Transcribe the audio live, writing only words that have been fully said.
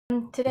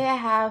Today I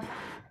have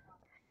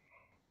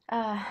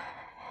uh,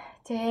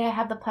 today I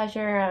have the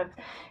pleasure of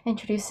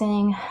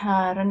introducing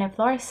René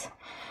Flores,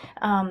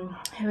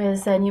 who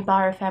is a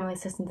Neubauer Family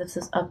Systems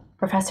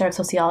professor of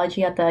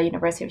sociology at the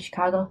University of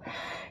Chicago.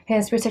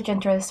 His research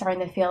interests are in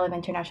the field of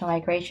international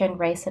migration,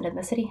 race and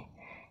ethnicity,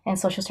 and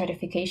social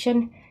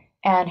stratification.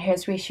 And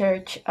his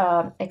research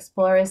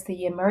explores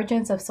the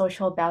emergence of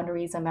social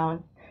boundaries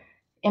among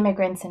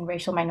immigrants and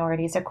racial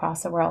minorities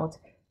across the world,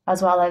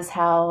 as well as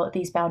how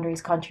these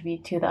boundaries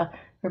contribute to the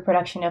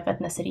reproduction of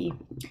ethnicity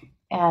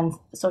and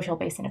social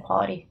based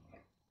inequality.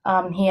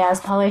 He has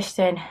published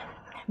in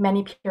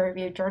many peer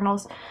reviewed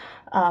journals: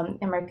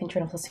 American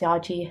Journal of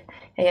Sociology,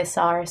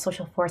 ASR,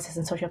 Social Forces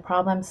and Social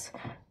Problems.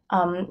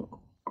 Um,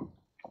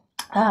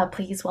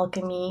 Please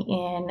welcome me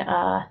in.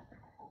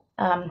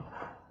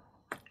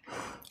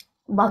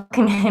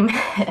 Welcome him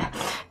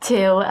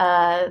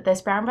to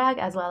this brown bag,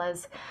 as well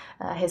as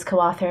his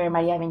co-author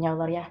Maria Viño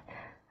Loria.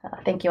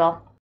 Thank you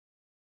all.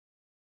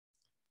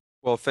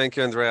 Well, thank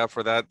you, Andrea,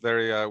 for that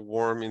very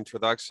warm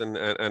introduction,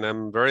 and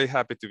I'm very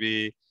happy to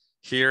be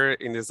here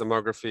in this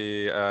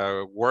demography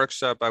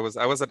workshop. I was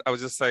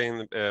just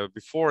saying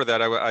before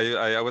that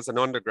I was an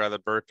undergrad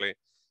at Berkeley,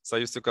 so I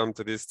used to come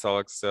to these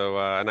talks. So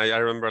and I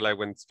remember like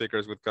when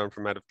speakers would come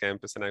from out of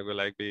campus, and I would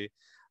like be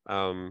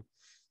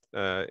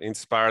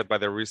inspired by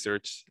their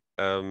research.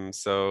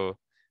 So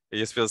it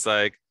just feels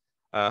like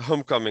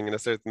homecoming in a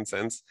certain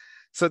sense.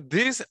 So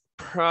this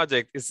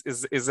project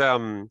is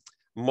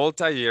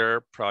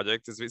multi-year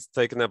project. It's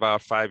taken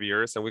about 5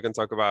 years, and we can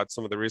talk about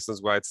some of the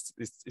reasons why it's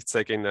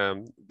taking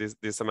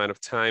this amount of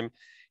time.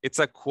 It's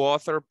a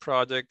co-author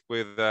project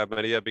with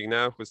Maria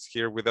Vignau, who's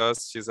here with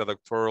us. She's a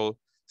doctoral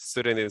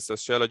student in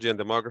sociology and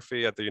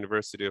demography at the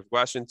University of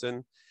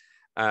Washington,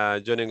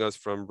 joining us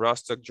from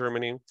Rostock,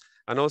 Germany,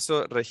 and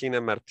also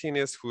Regina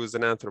Martinez, who's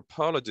an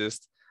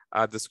anthropologist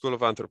at the School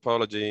of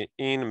Anthropology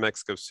in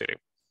Mexico City.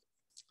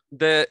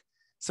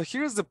 So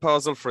here's the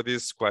puzzle for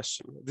this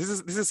question. This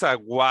is a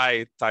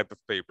why type of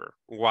paper.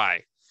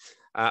 Why?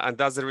 And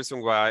that's the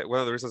reason why, one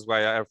of the reasons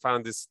why I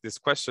found this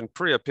question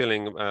pretty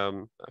appealing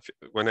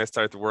when I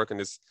started to work on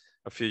this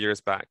a few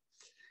years back.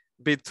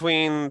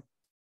 Between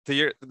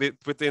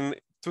 2000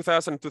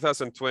 and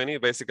 2020,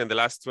 basically in the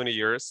last 20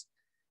 years,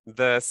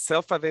 the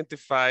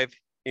self-identified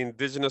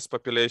indigenous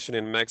population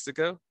in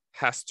Mexico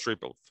has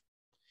tripled.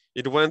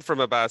 It went from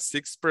about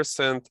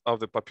 6% of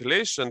the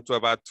population to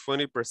about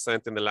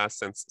 20% in the last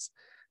census.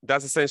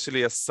 That's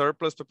essentially a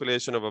surplus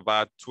population of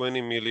about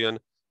 20 million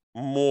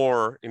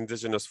more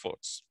indigenous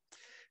folks.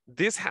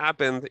 This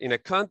happened in a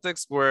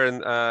context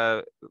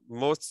where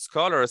most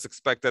scholars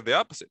expected the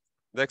opposite.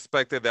 They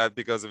expected that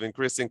because of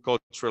increasing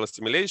cultural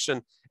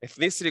assimilation,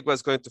 ethnicity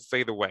was going to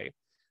fade away.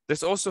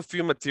 There's also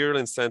few material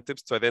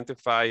incentives to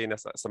identify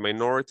as a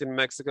minority in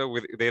Mexico.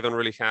 They don't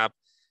really have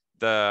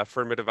the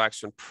affirmative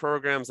action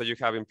programs that you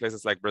have in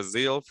places like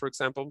Brazil, for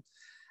example.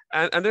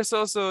 And there's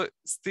also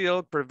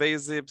still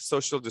pervasive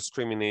social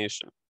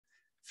discrimination.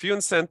 Few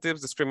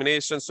incentives,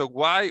 discrimination. So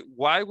why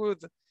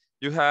would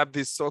you have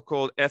this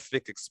so-called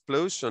ethnic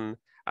explosion,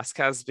 as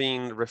has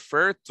been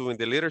referred to in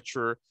the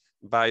literature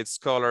by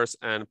scholars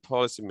and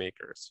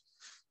policymakers?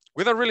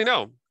 We don't really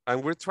know.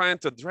 And we're trying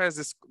to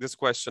address this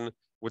question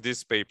with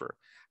this paper.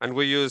 And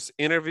we use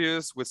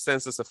interviews with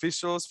census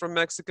officials from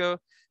Mexico.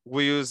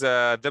 We use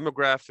a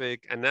demographic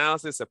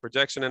analysis, a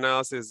projection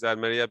analysis that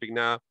Maria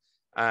Vignau,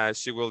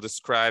 she will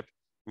describe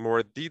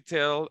more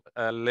detail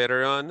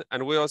later on.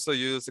 And we also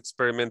use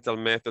experimental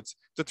methods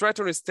to try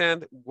to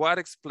understand what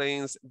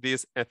explains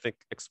this ethnic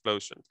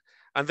explosion.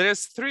 And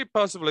there's three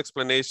possible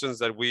explanations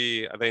that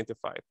we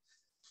identified.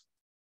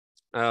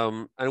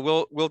 And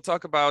we'll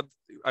talk about,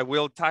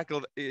 we'll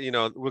tackle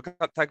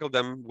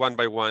them one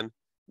by one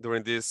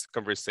during this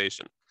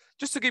conversation.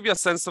 Just to give you a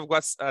sense of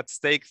what's at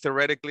stake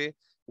theoretically,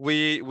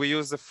 we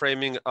use the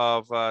framing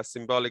of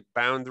symbolic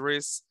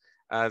boundaries.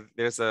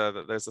 There's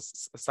a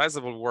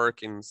sizable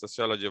work in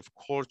sociology of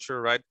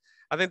culture, right?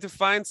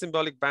 Identifying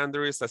symbolic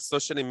boundaries as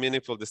socially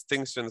meaningful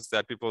distinctions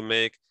that people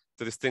make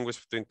to distinguish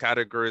between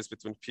categories,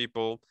 between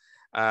people,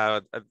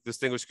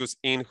 distinguish who's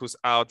in, who's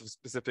out of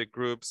specific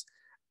groups.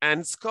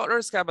 And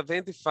scholars have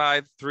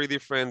identified three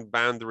different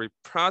boundary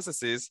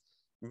processes.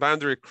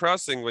 Boundary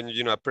crossing, when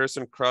a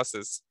person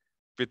crosses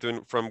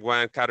from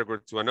one category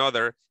to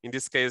another, in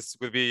this case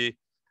would be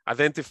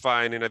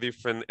identifying in a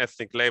different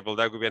ethnic label.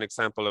 That would be an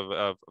example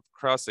of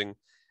crossing.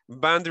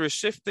 Boundary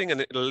shifting,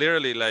 and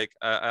literally like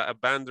a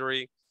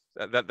boundary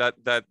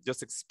that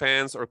just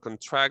expands or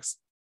contracts,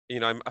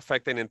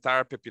 affecting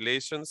entire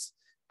populations,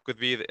 could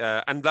be,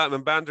 and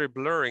boundary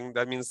blurring,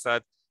 that means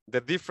that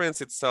the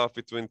difference itself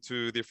between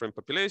two different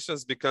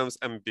populations becomes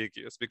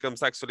ambiguous,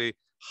 becomes actually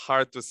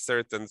hard to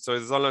ascertain. So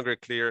it's no longer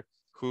clear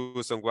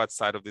who's on what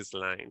side of this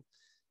line.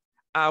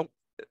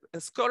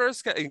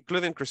 Scholars,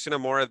 including Christina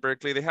Moore at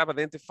Berkeley, they have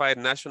identified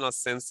national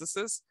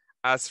censuses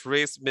as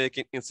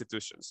race-making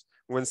institutions.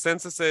 When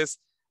censuses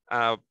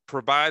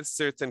provide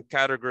certain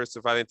categories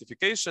of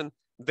identification,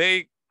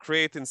 they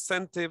create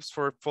incentives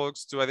for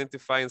folks to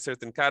identify in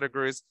certain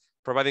categories,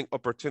 providing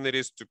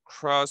opportunities to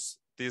cross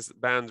these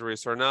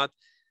boundaries or not.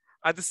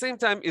 At the same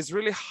time, it's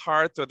really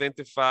hard to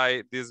identify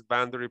these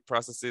boundary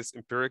processes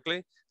empirically.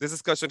 This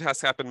discussion has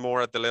happened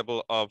more at the level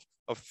of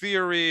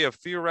theory, of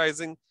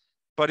theorizing,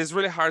 but it's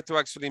really hard to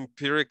actually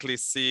empirically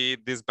see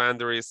these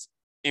boundaries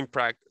in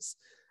practice.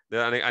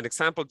 An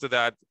example to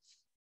that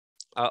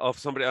of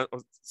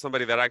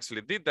somebody that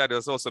actually did that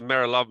is also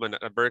Mary Loveman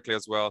at Berkeley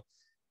as well,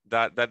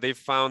 that they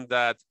found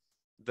that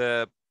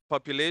the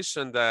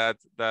population that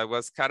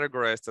was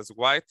categorized as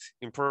white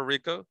in Puerto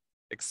Rico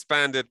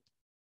expanded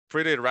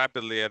pretty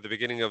rapidly at the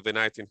beginning of the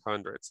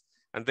 1900s.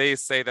 And they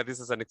say that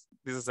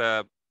this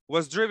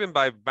was driven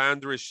by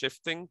boundary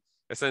shifting,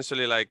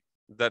 essentially like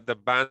that the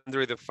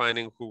boundary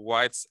defining who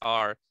whites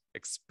are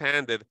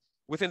expanded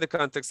within the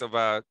context of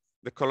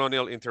the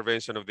colonial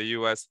intervention of the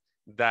US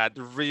that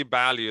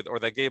revalued or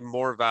that gave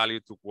more value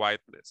to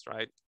whiteness,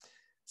 right?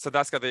 So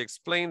that's how they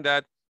explain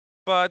that.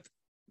 But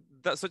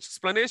such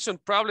explanation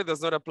probably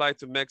does not apply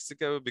to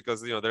Mexico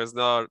because there's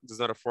not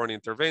a foreign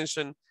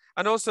intervention.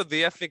 And also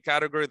the ethnic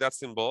category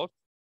that's involved,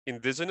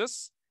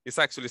 indigenous, is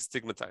actually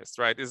stigmatized,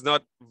 right? It's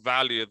not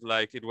valued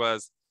like it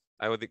was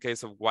with the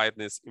case of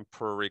whiteness in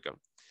Puerto Rico.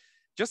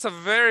 Just a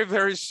very,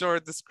 very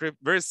short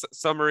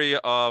summary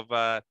of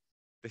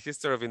the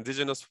history of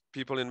indigenous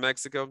people in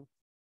Mexico.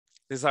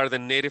 These are the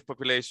native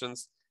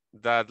populations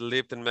that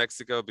lived in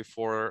Mexico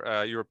before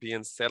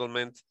European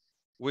settlement.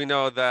 We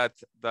know that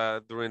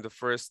during the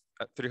first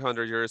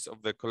 300 years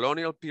of the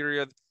colonial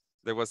period,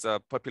 there was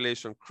a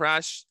population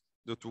crash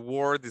due to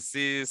war,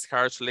 disease,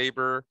 harsh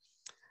labor.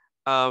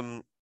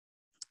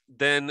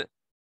 Then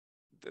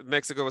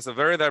Mexico was a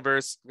very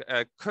diverse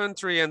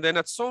country. And then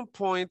at some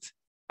point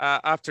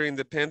after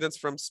independence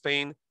from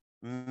Spain,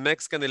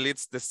 Mexican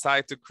elites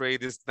decide to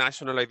create this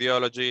national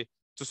ideology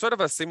to sort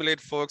of assimilate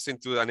folks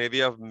into an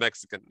idea of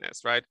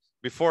Mexicanness, right?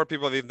 Before,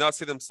 people did not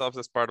see themselves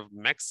as part of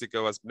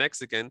Mexico, as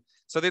Mexican.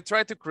 So they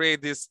tried to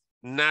create this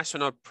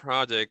national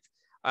project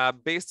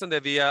based on the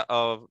idea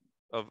of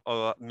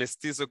a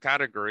mestizo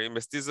category.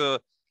 Mestizo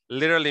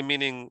literally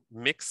meaning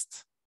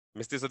mixed.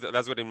 Mestizo,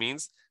 that's what it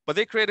means. But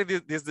they created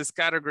this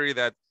category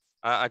that,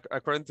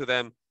 according to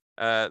them,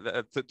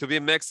 to be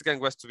Mexican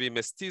was to be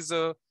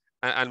mestizo,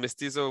 and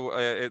mestizo,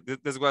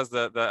 this was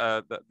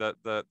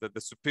the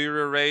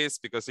superior race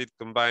because it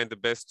combined the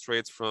best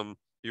traits from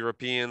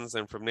Europeans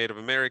and from Native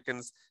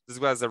Americans. This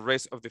was a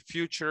race of the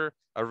future,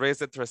 a race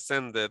that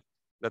transcended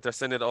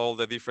all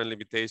the different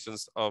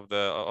limitations of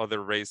the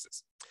other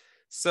races.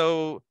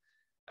 So,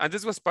 and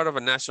this was part of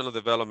a national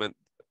development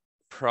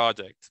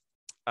project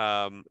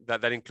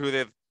that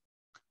included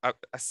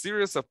a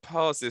series of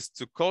policies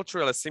to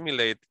culturally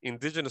assimilate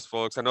indigenous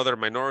folks and other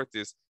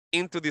minorities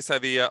into this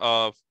idea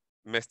of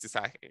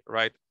mestizaje,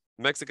 right?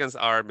 Mexicans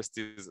are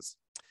mestizos.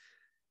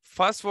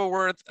 Fast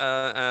forward,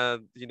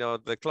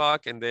 the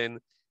clock, and then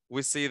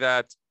we see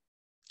that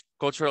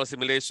cultural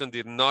assimilation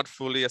did not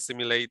fully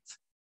assimilate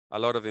a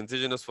lot of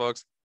indigenous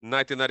folks.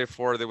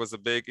 1994, there was a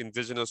big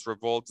indigenous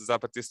revolt,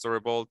 Zapatista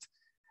revolt.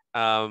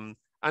 And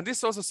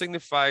this also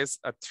signifies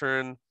a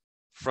turn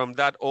from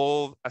that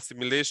old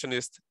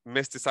assimilationist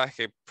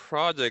mestizaje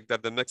project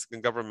that the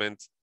Mexican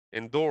government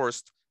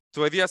endorsed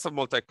to ideas of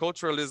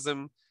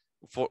multiculturalism,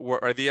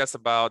 for ideas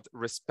about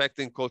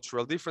respecting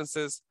cultural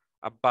differences,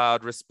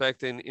 about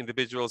respecting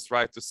individuals'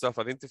 right to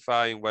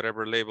self-identify in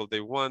whatever label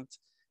they want,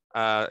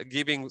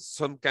 giving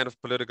some kind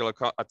of political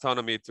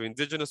autonomy to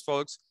indigenous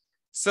folks.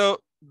 So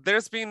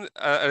there's been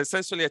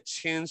essentially a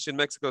change in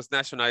Mexico's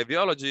national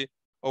ideology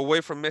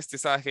away from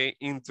mestizaje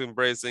into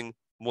embracing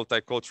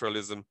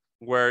multiculturalism,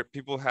 where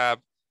people have,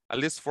 at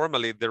least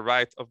formally, the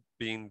right of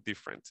being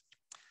different.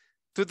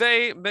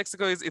 Today,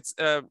 Mexico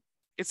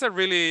it's a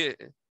really,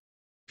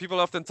 people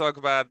often talk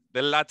about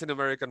the Latin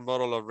American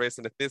model of race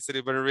and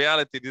ethnicity, but in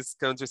reality, these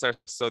countries are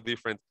so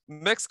different.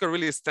 Mexico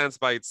really stands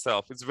by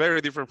itself. It's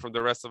very different from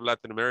the rest of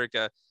Latin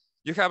America.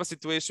 You have a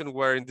situation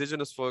where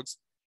indigenous folks,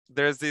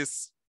 there's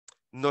this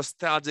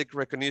nostalgic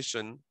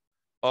recognition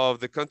of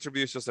the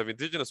contributions of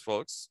indigenous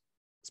folks,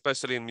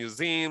 especially in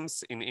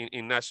museums,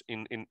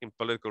 in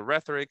political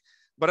rhetoric.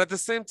 But at the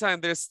same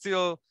time, there's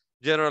still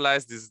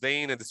generalized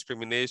disdain and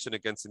discrimination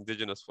against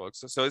indigenous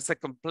folks. So it's a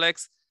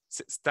complex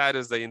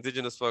status that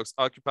indigenous folks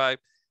occupy.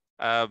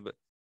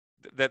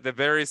 That the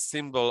very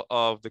symbol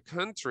of the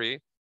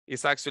country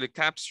is actually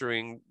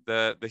capturing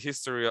the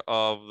history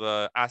of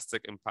the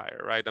Aztec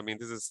Empire, right? I mean,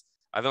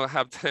 I don't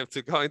have time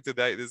to go into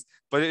that,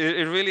 but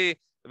it really,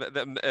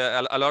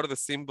 a lot of the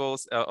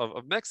symbols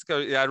of Mexico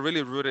are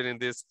really rooted in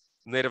this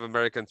Native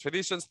American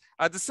traditions.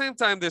 At the same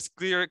time, there's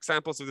clear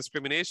examples of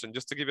discrimination.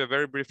 Just to give you a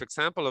very brief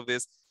example of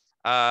this,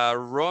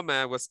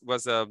 Roma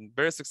was a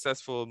very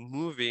successful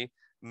movie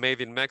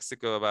made in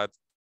Mexico about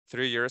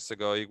 3 years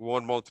ago. It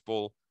won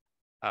multiple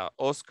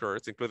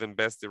Oscars, including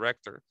Best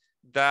Director,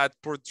 that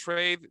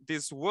portrayed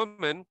this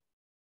woman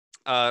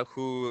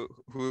who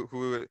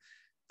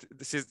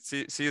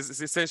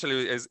she's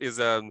essentially is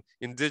an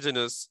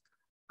indigenous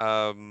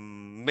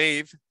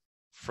maid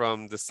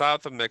from the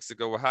south of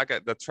Mexico,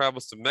 Oaxaca, that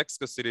travels to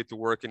Mexico City to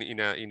work in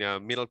a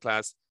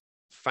middle-class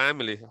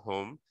family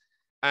home.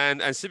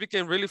 And she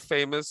became really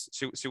famous.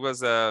 She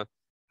was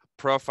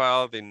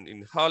profiled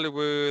in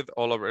Hollywood,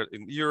 all over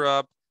in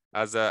Europe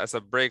as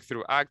a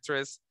breakthrough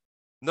actress.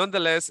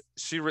 Nonetheless,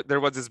 there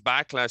was this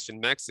backlash in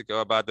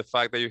Mexico about the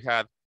fact that you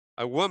had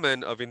a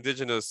woman of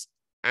indigenous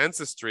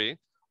ancestry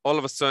all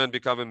of a sudden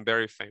becoming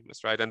very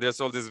famous, right? And there's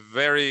all this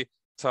very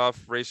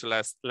tough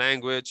racialized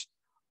language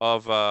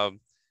of,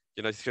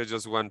 here's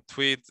just one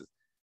tweet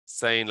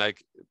saying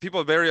like,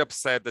 people very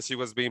upset that she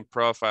was being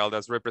profiled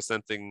as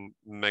representing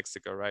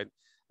Mexico, right?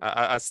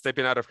 As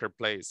stepping out of her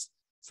place.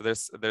 So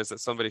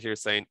there's somebody here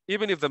saying,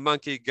 even if the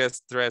monkey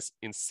gets dressed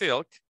in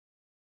silk,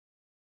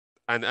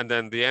 and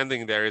then the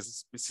ending there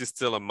is she's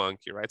still a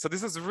monkey, right? So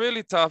this is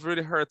really tough,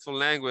 really hurtful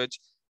language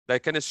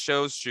that kind of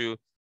shows you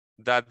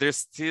that there's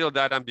still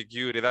that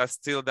ambiguity, that's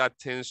still that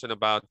tension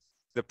about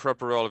the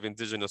proper role of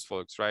indigenous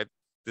folks, right?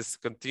 This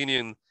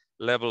continuing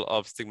level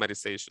of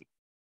stigmatization.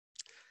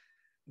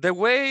 The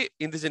way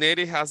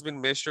indigeneity has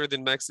been measured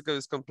in Mexico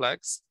is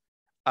complex.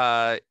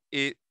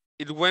 It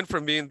went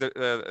from being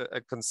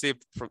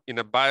conceived in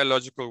a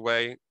biological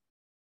way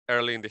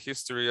early in the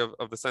history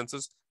of the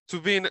census to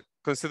being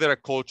considered a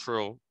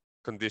cultural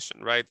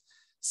condition, right?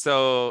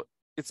 So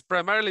it's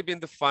primarily been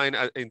defined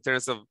in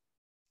terms of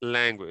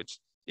language.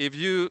 If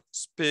you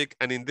speak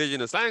an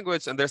indigenous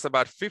language, and there's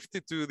about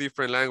 52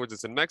 different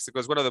languages in Mexico,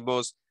 it's one of the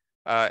most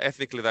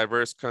ethnically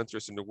diverse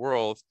countries in the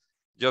world,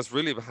 just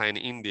really behind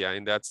India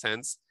in that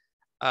sense.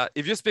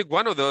 If you speak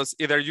one of those,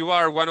 either you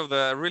are one of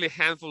the really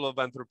handful of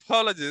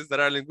anthropologists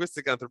that are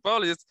linguistic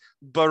anthropologists,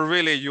 but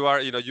really you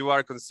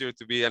are considered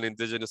to be an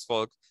indigenous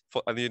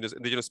an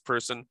indigenous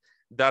person.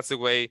 That's the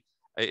way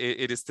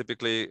it is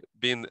typically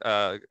being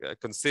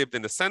conceived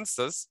in the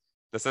census.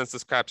 The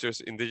census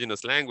captures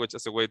indigenous language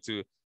as a way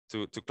to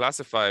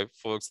classify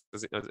folks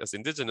as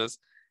indigenous.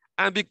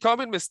 And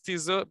becoming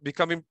mestizo,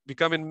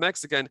 becoming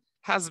Mexican,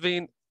 has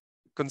been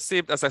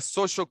conceived as a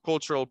social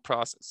cultural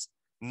process,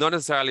 not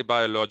necessarily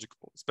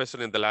biological,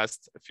 especially in the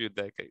last few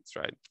decades,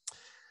 right?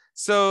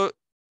 So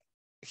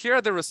here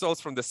are the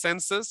results from the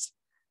census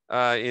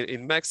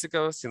in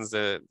Mexico since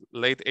the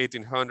late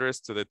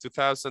 1800s to the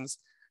 2000s,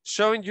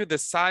 showing you the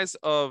size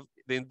of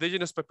the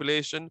indigenous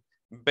population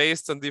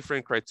based on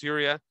different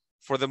criteria.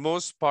 For the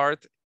most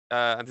part,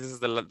 and this is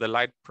the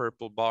light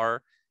purple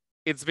bar,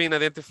 it's been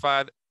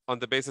identified on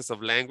the basis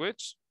of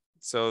language.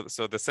 So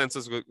the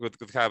census would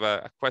have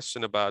a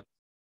question about,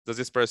 does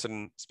this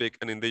person speak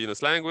an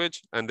indigenous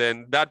language? And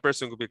then that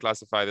person would be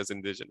classified as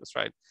indigenous,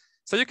 right?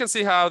 So you can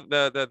see how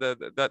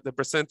the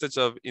percentage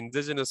of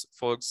indigenous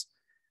folks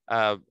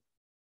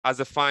as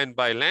defined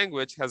by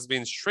language has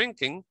been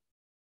shrinking,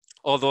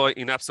 although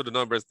in absolute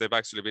numbers, they've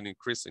actually been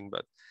increasing.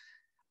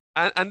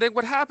 And then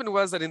what happened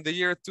was that in the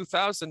year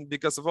 2000,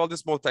 because of all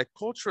this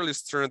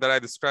multiculturalist turn that I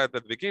described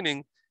at the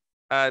beginning,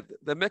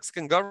 the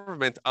Mexican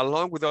government,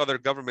 along with other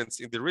governments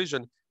in the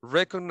region,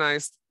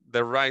 recognized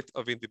the right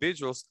of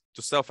individuals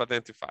to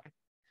self-identify.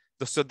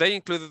 So they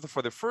included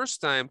for the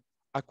first time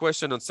a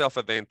question on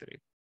self-identity.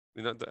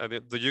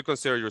 Do you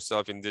consider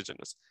yourself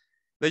indigenous?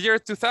 The year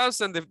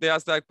 2000, they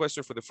asked that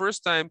question for the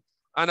first time,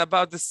 and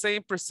about the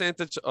same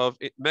percentage of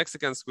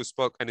Mexicans who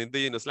spoke an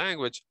indigenous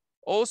language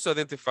also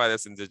identified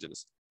as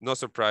indigenous. No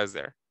surprise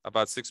there,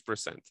 about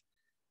 6%.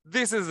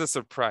 This is the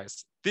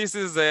surprise. This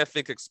is the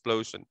ethnic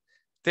explosion.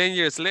 10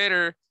 years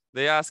later,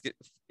 they asked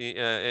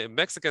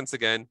Mexicans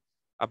again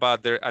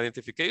about their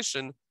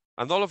identification,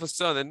 and all of a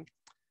sudden,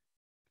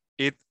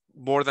 it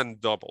more than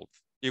doubled.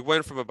 It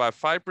went from about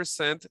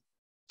 5%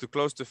 to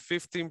close to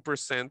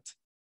 15%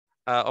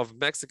 of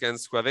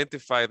Mexicans who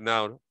identified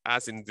now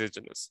as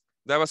indigenous.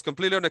 That was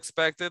completely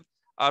unexpected.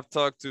 I've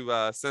talked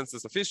to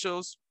census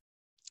officials,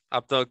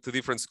 I've talked to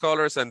different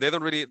scholars, and they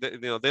don't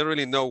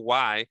really know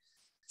why.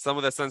 Some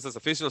of the census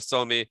officials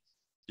told me,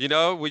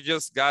 we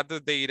just got the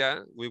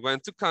data, we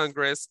went to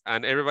Congress,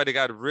 and everybody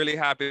got really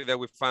happy that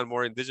we found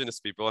more indigenous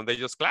people, and they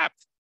just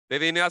clapped. They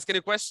didn't ask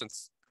any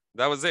questions.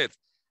 That was it.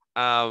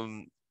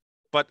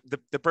 But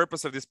the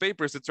purpose of this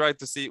paper is to try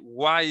to see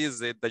why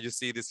is it that you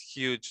see this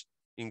huge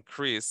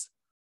increase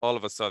all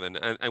of a sudden.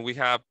 And we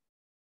have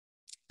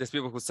there's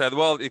people who said,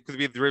 well, it could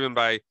be driven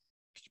by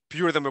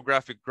pure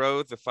demographic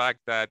growth, the fact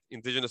that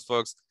indigenous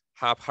folks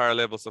have higher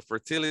levels of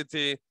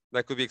fertility.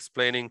 That could be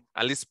explaining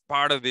at least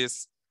part of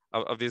this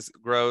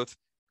growth.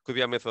 Could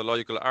be a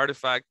methodological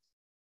artifact.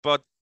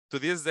 But to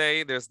this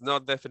day, there's no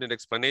definite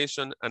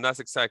explanation, and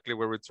that's exactly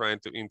where we're trying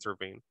to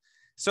intervene.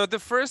 So the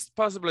first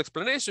possible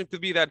explanation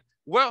could be that,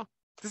 well,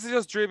 this is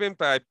just driven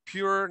by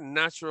pure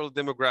natural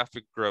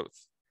demographic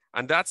growth.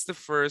 And that's the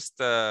first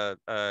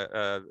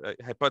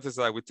hypothesis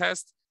that we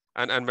test.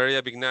 And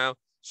Maria Bignau,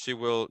 she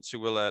will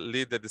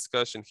lead the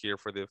discussion here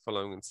for the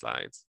following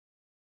slides.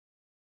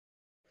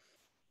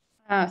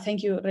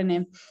 Thank you,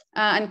 René.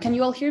 And can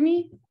you all hear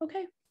me?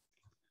 Okay.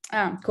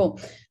 Cool.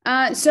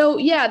 So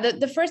yeah,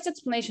 the first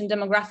explanation,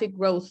 demographic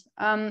growth.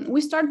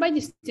 We start by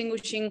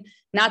distinguishing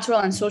natural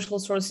and social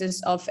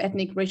sources of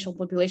ethnic racial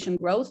population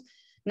growth.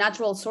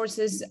 Natural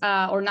sources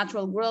or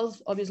natural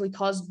growth, obviously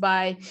caused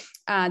by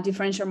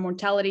differential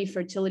mortality,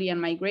 fertility, and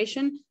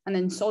migration. And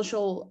then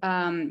social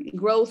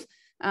growth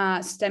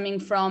stemming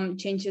from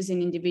changes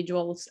in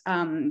individuals'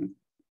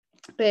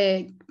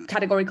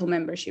 categorical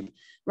membership,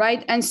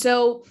 right? And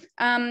so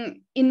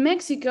in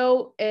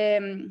Mexico,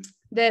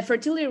 the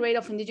fertility rate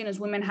of indigenous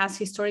women has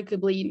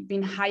historically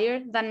been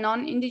higher than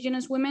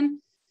non-indigenous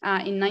women.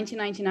 In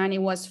 1999,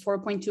 it was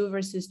 4.2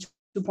 versus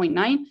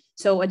 2.9,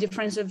 so a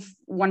difference of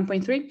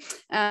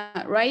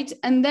 1.3, right?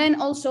 And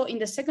then also in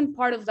the second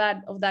part of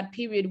that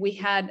period, we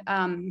had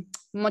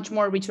much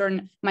more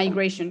return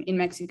migration in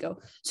Mexico.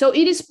 So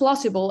it is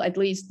plausible, at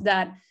least,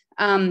 that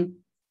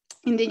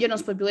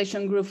indigenous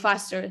population grew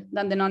faster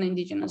than the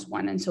non-indigenous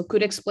one, and so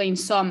could explain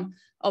some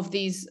of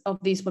these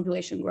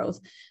population growth.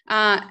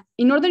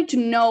 In order to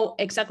know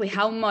exactly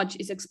how much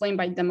is explained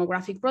by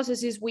demographic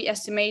processes, we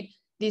estimate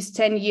this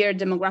 10-year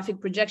demographic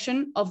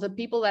projection of the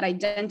people that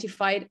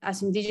identified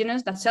as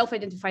indigenous, that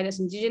self-identified as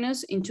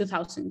indigenous in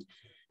 2000.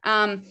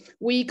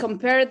 We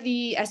compare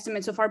the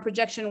estimates of our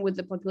projection with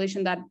the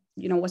population that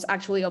was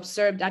actually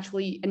observed,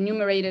 actually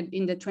enumerated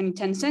in the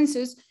 2010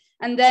 census.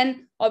 And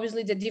then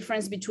obviously the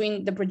difference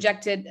between the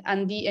projected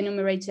and the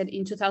enumerated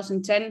in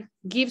 2010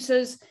 gives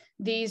us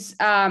this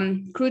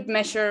crude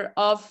measure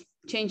of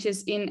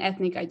changes in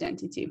ethnic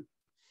identity.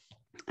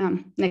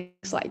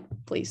 Next slide,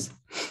 please.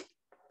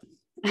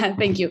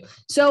 Thank you.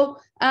 So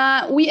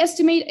we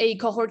estimate a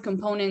cohort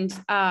component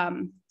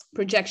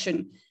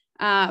projection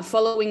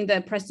following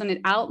the Preston et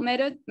al.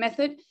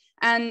 method.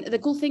 And the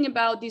cool thing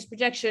about this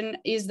projection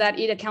is that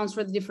it accounts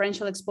for the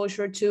differential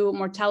exposure to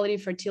mortality,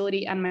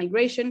 fertility, and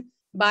migration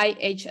by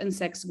age and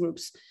sex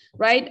groups,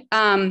 right?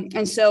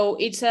 And so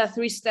it's a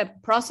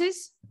three-step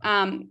process.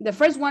 The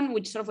first one,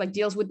 which sort of like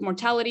deals with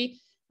mortality,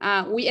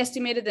 we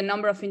estimated the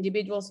number of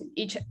individuals in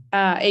each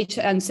age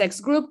and sex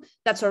group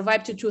that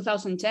survived to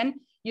 2010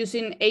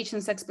 using age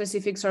and sex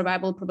specific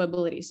survival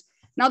probabilities.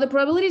 Now, the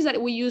probabilities that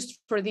we used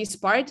for this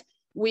part,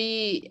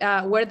 we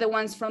were the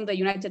ones from the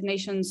United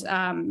Nations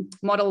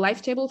model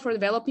life table for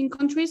developing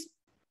countries,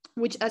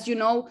 which, as you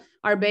know,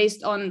 are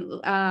based on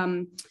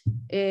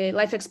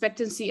life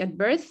expectancy at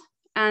birth.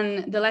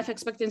 And the life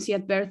expectancy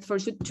at birth for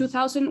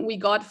 2000, we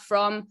got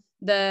from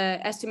the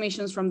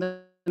estimations from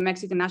the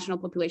Mexican National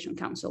Population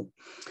Council.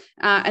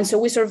 And so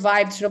we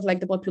survived sort of like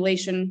the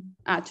population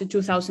to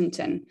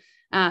 2010.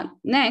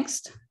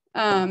 Next,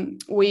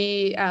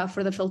 we,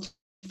 for the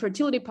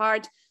fertility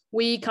part,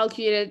 we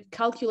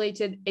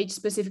calculated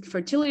age-specific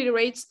fertility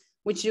rates,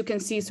 which you can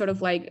see sort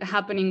of like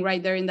happening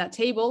right there in that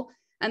table.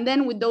 And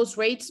then with those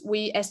rates,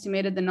 we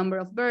estimated the number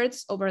of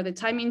births over the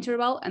time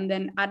interval and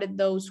then added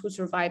those who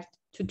survived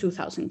to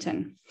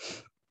 2010.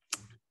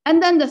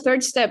 And then the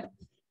third step,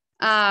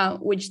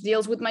 which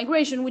deals with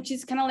migration, which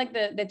is kind of like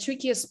the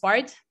trickiest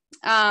part.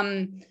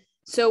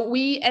 So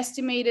we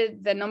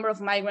estimated the number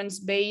of migrants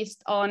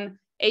based on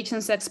age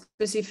and sex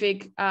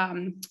specific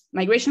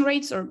migration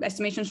rates or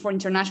estimations for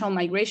international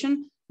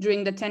migration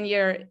during the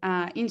 10-year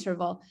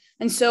interval.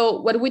 And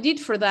so what we did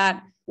for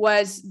that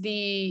was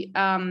the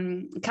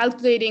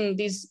calculating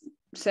these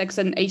sex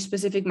and age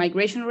specific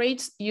migration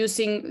rates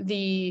using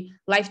the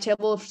life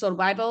table of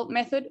survival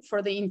method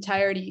for the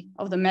entirety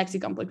of the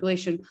Mexican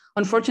population.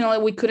 Unfortunately,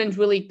 we couldn't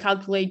really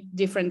calculate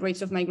different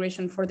rates of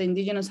migration for the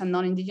indigenous and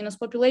non-indigenous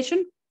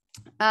population.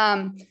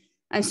 And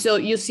so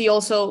you see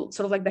also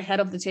sort of like the head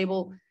of the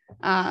table,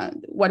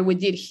 what we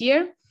did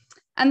here.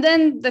 And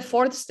then the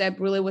fourth step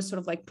really was sort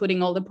of like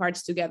putting all the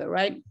parts together,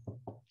 right?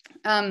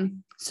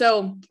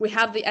 So we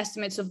have the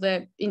estimates of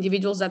the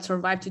individuals that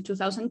survived to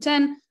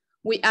 2010.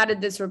 We added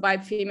the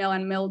survived female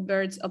and male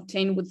births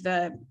obtained with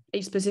the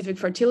age-specific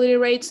fertility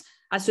rates,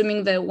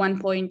 assuming the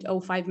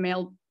 1.05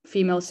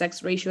 male-female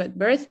sex ratio at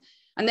birth.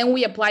 And then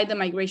we applied the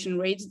migration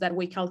rates that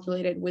we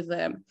calculated with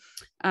the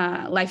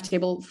life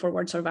table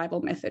forward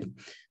survival method.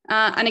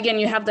 And again,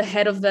 you have the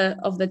head of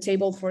the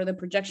table for the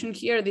projection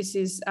here. This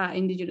is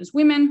indigenous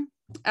women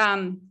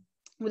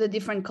with a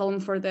different column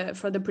for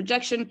the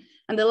projection.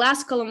 And the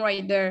last column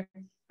right there,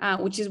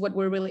 which is what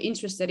we're really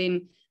interested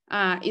in,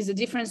 is the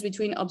difference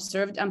between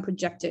observed and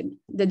projected,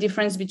 the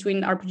difference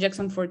between our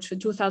projection for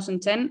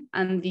 2010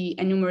 and the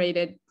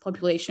enumerated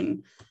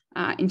population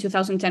in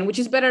 2010, which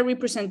is better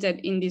represented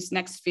in this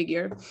next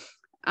figure.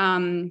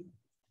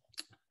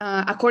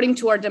 According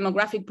to our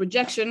demographic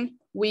projection,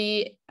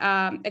 we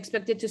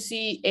expected to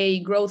see a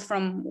growth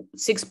from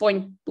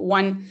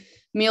 6.1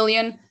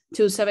 million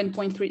to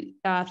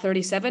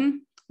 7.37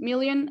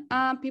 million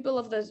people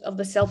of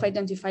the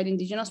self-identified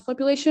indigenous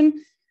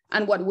population.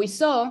 And what we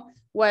saw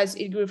was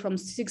it grew from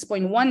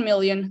 6.1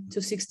 million to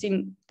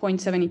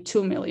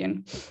 16.72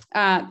 million.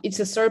 It's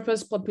a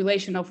surplus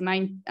population of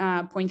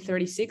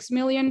 9.36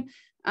 million.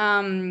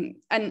 And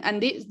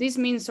this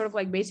means sort of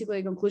like basically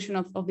a conclusion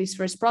of this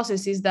first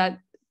process is that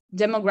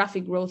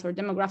demographic growth or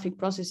demographic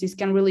processes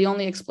can really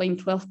only explain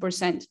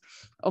 12%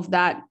 of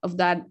that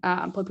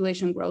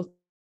population growth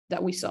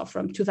that we saw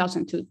from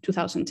 2000 to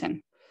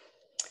 2010.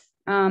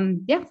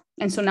 Yeah,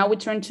 and so now we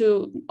turn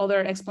to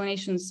other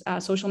explanations,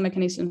 social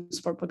mechanisms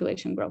for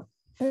population growth.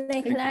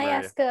 René, can I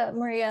ask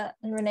Maria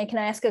and René, can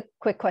I ask a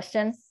quick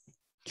question?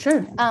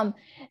 Sure.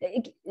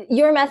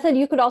 Your method,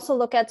 you could also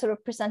look at sort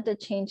of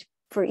percentage change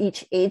for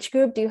each age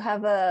group. Do you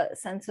have a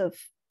sense of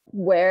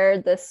where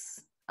this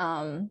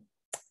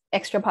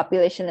extra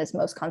population is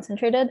most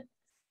concentrated?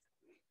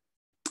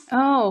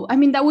 Oh, I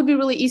mean, that would be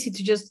really easy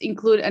to just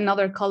include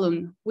another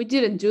column. We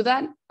didn't do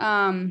that.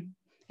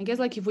 I guess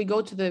like if we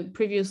go to the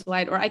previous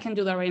slide, or I can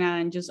do that right now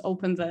and just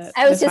open the.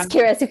 I was just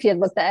curious if you had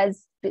looked at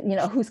as, you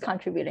know, who's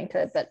contributing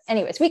to it. But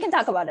anyways, we can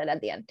talk about it at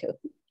the end too.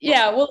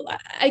 Yeah, well,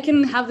 I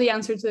can have the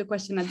answer to the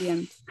question at the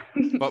end.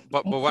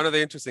 but one of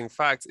the interesting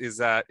facts is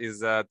that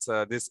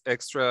this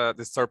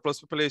surplus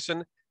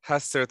population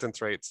has certain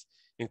traits,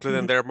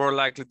 including they're more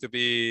likely to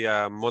be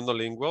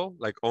monolingual,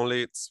 like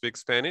only speak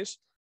Spanish,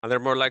 and they're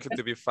more likely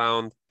to be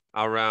found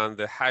around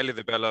the highly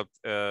developed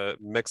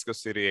Mexico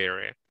City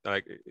area.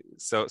 Like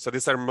so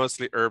these are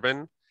mostly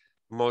urban,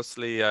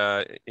 mostly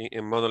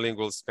in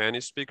monolingual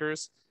Spanish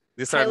speakers.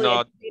 These are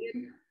not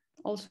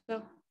also.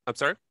 I'm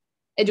sorry.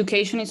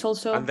 Education is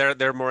also, and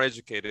they're more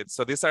educated.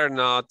 So these are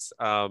not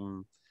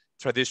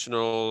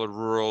traditional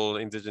rural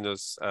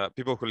indigenous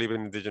people who live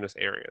in indigenous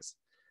areas.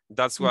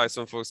 That's why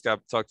some folks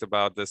have talked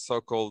about the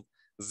so-called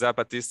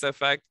Zapatista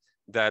effect,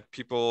 that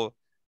people,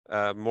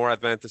 more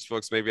advantaged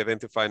folks, may be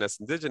identifying as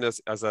indigenous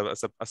as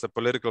a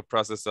political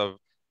process of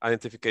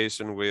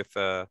identification with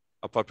a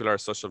popular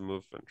social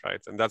movement,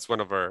 right? And that's one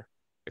of our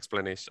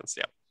explanations.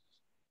 Yeah.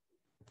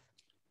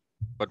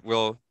 But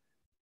we'll.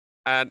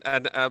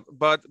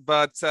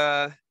 But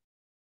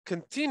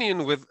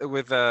continuing with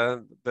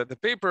the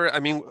paper, I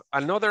mean,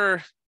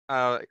 another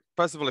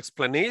possible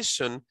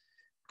explanation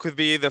could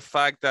be the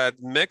fact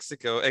that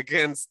Mexico,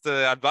 against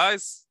the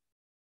advice,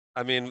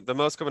 I mean, the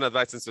most common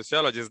advice in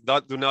sociology is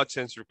do not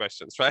change your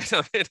questions, right?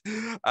 I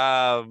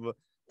mean,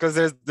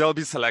 because there'll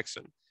be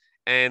selection,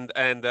 and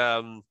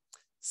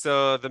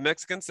so the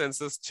Mexican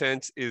census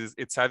changed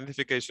its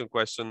identification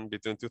question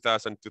between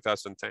 2000 and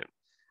 2010.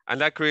 And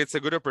that creates a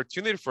good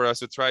opportunity for us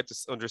to try to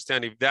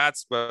understand if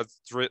that's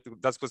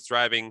what's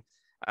driving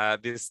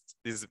these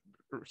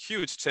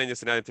huge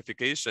changes in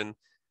identification.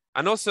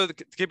 And also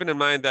keeping in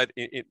mind that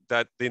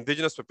that the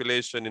indigenous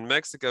population in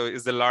Mexico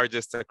is the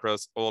largest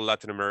across all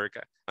Latin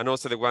America, and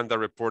also the one that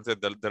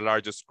reported the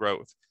largest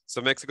growth.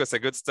 So Mexico is a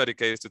good study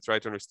case to try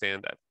to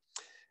understand that.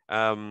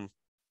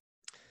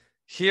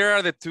 Here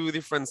are the two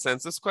different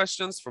census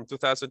questions from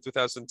 2000 to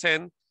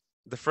 2010.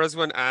 The first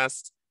one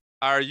asks,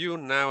 are you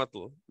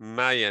Nahuatl,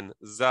 Mayan,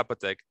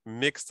 Zapotec,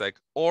 Mixtec,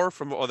 or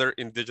from other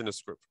indigenous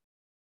group?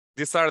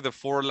 These are the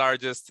four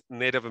largest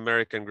Native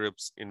American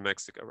groups in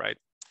Mexico, right?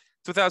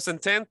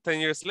 2010, 10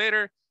 years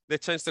later, they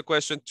changed the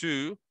question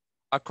to,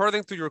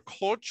 according to your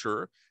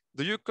culture,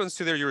 do you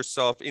consider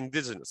yourself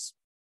indigenous?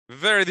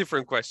 Very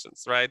different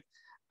questions, right?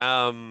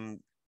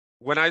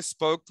 When I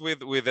spoke with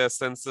the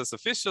census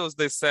officials,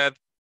 they said,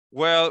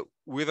 well,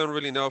 we don't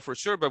really know for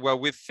sure, but what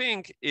we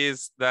think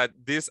is that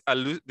this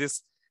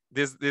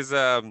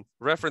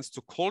reference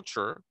to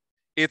culture,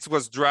 it's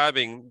what's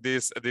driving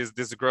this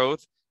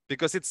growth,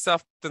 because it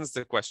softens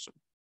the question.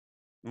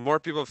 More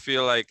people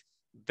feel like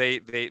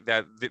this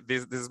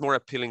is more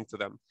appealing to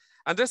them.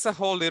 And there's a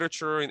whole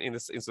literature in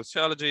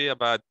sociology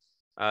about,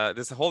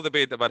 there's a whole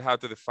debate about how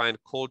to define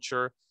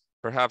culture,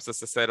 perhaps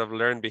as a set of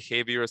learned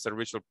behaviors and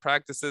ritual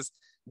practices.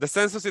 The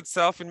census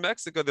itself in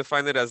Mexico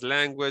defined it as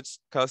language,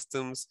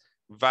 customs,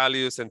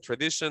 values, and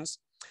traditions.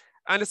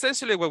 And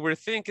essentially what we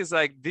think is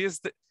like this,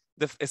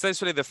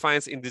 essentially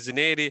defines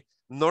indigeneity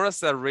not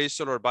as a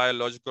racial or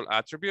biological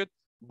attribute,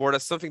 but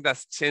as something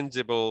that's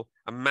changeable,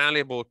 a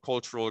malleable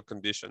cultural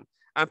condition.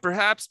 And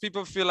perhaps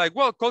people feel like,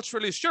 well,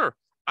 culturally, sure,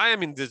 I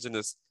am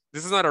indigenous.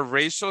 This is not a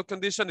racial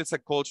condition, it's a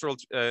cultural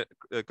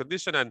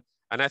condition. And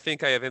I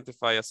think I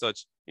identify as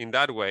such in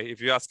that way,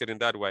 if you ask it in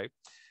that way.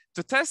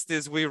 To test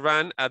this, we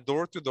ran a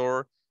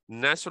door-to-door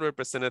national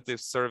representative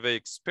survey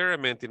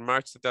experiment in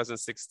March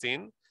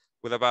 2016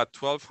 with about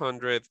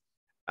 1,200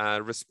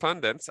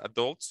 respondents,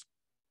 adults.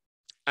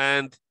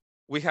 And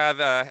we had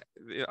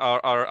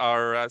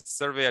our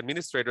survey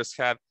administrators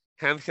had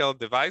handheld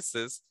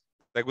devices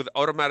that would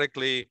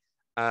automatically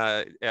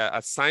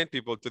assign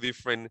people to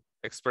different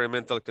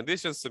experimental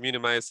conditions to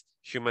minimize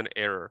human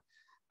error.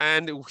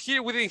 And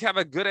here we didn't have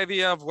a good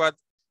idea of what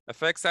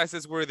effect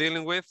sizes we're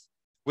dealing with.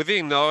 We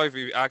didn't know if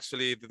we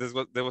actually,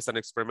 there was an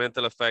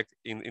experimental effect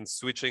in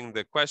switching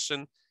the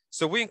question.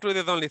 So we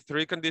included only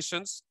 3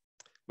 conditions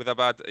with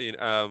about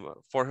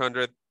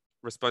 400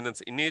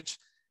 respondents in each.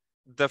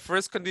 The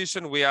first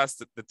condition, we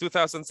asked the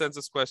 2000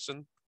 census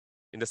question.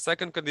 In the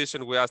second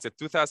condition, we asked the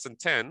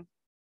 2010.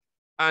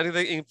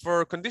 And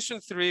for condition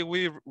 3,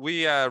 we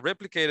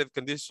replicated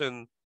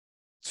condition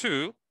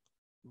 2,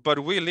 but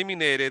we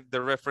eliminated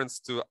the reference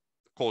to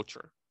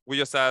culture. We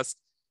just asked,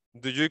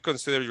 do you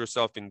consider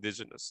yourself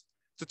indigenous?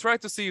 To try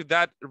to see if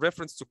that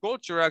reference to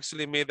culture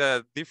actually made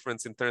a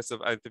difference in terms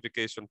of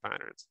identification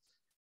patterns.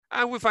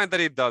 And we find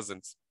that it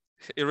doesn't.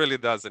 It really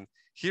doesn't.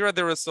 Here are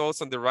the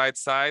results on the right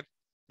side.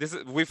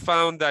 We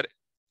found that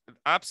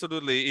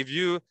absolutely, if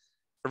you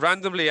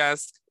randomly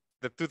ask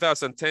the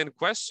 2010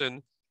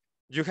 question,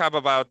 you have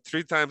about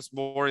 3 times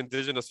more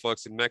indigenous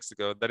folks in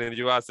Mexico than if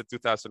you ask the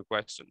 2000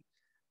 question.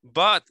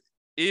 But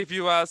if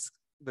you ask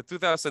the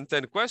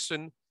 2010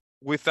 question,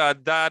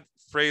 without that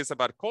phrase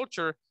about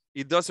culture,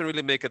 it doesn't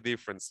really make a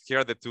difference. Here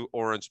are the two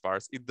orange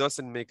bars. It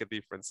doesn't make a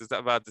difference. It's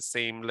about the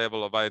same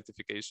level of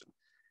identification.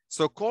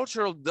 So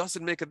cultural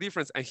doesn't make a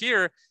difference. And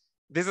here,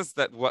 this is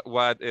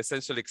what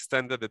essentially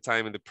extended the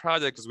time in the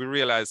project, because we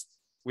realized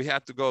we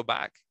had to go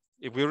back.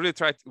 If we really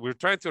we're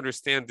trying to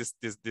understand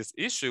this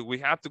issue, we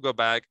have to go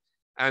back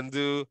and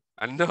do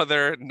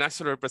another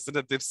national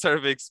representative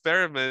survey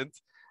experiment.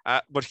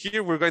 But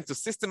here we're going to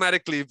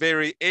systematically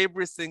vary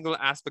every single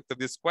aspect of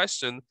this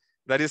question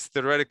that is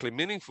theoretically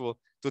meaningful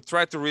to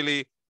try to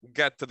really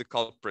get to the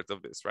culprit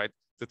of this, right?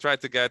 To try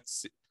to get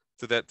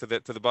to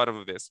the bottom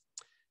of this.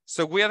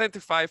 So we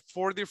identify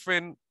 4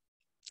 different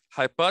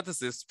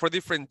hypotheses, 4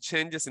 different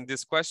changes in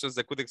these questions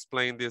that could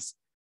explain these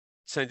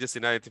changes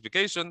in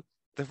identification.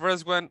 The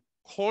first one,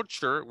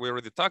 culture, we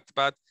already talked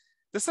about.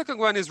 The second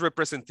one is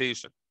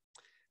representation.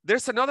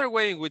 There's another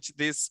way in which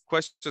these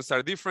questions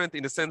are different,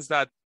 in the sense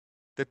that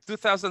the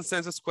 2000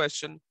 census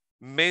question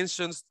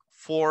mentions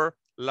 4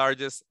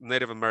 largest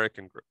Native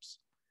American groups.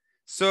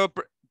 So,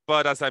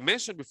 but as I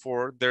mentioned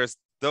before, there's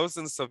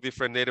dozens of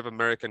different Native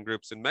American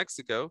groups in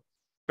Mexico.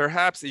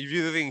 Perhaps if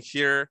you didn't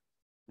hear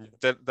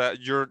that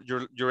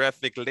your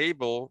ethnic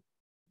label,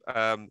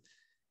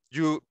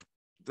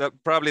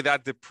 probably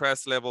that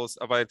depressed levels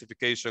of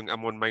identification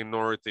among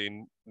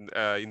minority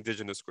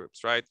indigenous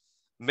groups, right?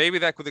 Maybe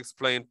that could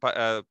explain part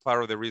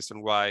of the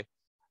reason why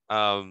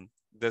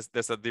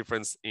there's a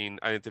difference in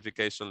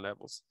identification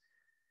levels.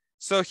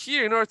 So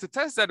here, in order to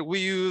test that, we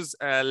use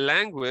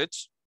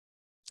language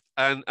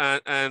and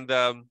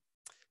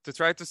to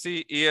try to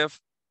see if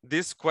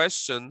this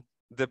question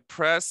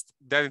depressed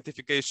the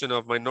identification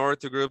of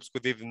minority groups who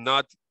did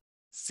not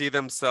see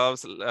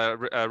themselves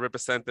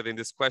represented in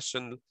this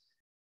question.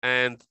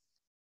 And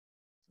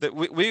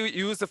we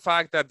use the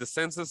fact that the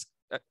census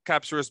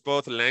captures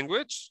both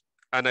language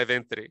and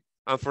identity.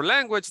 And for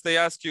language, they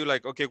ask you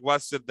like, okay,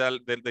 what's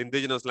the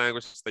indigenous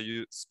language that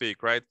you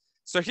speak, right?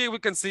 So here we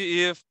can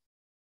see if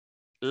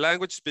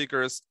language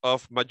speakers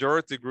of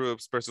majority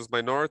groups versus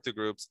minority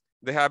groups,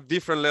 they have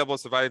different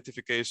levels of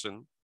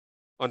identification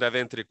on the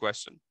identity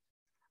question.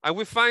 And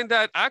we find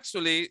that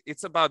actually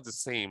it's about the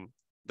same,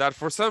 that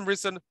for some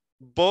reason,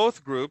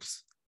 both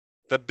groups,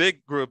 the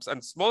big groups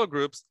and small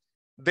groups,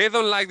 they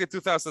don't like the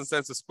 2000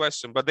 census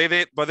question, but they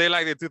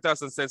like the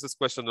 2000 census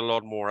question a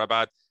lot more.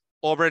 About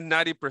over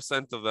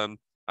 90% of them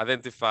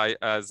identify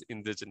as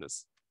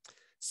indigenous.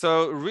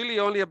 So really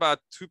only about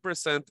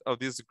 2% of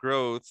this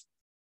growth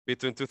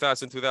between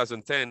 2000 and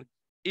 2010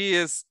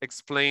 is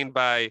explained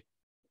by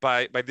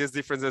these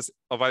differences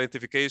of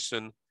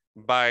identification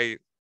by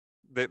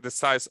the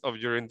size of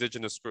your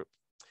indigenous group.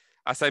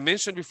 As I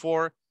mentioned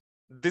before,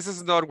 this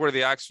is not where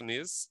the action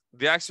is.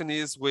 The action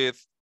is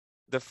with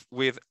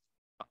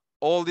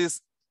all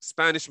these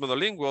Spanish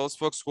monolinguals,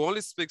 folks who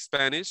only speak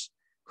Spanish,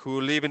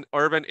 who live in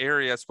urban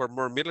areas who are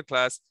more middle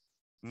class.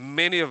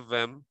 Many of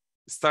them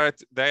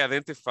they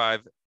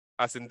identified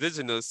as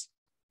indigenous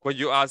when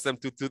you ask them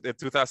to the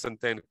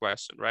 2010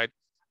 question, right?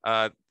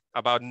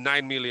 About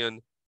 9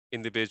 million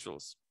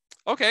individuals.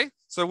 Okay,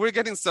 so we're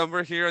getting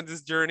somewhere here on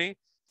this journey.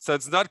 So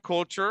it's not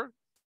culture,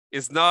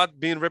 it's not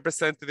being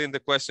represented in the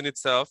question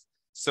itself.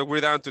 So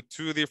we're down to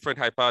 2 different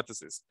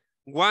hypotheses.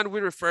 One we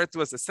refer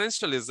to as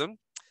essentialism.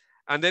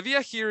 And the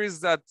idea here is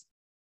that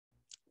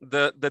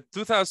the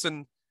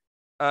 2000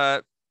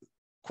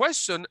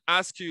 question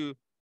asks you,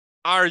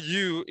 are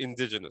you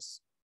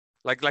indigenous?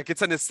 Like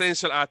it's an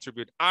essential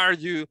attribute. Are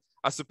you,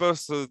 as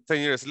opposed to 10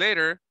 years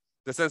later,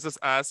 the census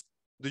asks,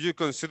 do you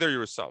consider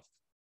yourself?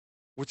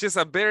 Which is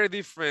a very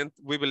different,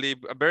 we believe,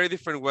 a very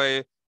different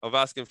way of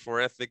asking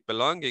for ethnic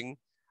belonging.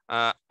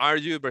 Are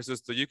you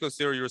versus do you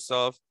consider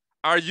yourself?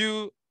 Are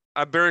you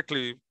a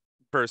Berkeley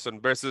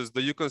person versus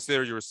do you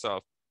consider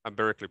yourself a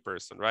Berkeley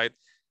person, right?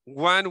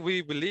 One,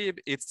 we believe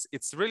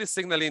it's really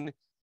signaling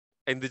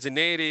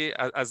indigeneity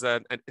as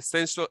an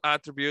essential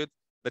attribute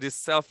that is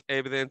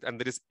self-evident and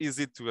that is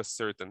easy to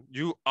ascertain.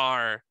 You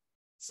are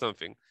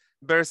something.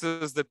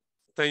 Versus the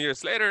 10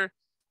 years later,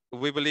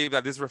 we believe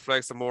that this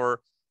reflects a more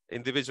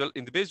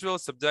individual,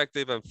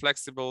 subjective, and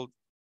flexible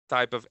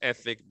type of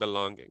ethnic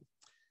belonging.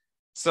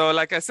 So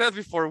like I said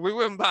before, we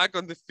went back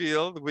on the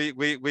field.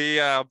 We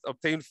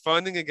obtained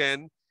funding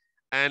again,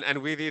 and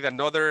we did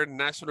another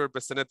national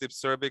representative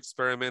survey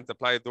experiment,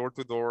 applied door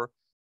to door,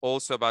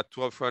 also about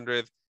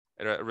 1,200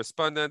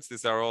 respondents.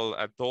 These are all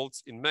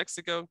adults in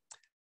Mexico.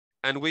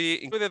 And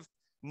we included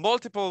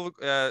multiple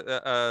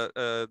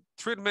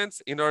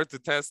treatments in order to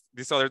test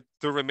these other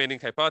 2 remaining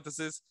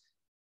hypotheses.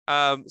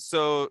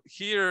 So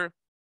here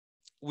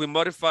we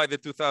modified the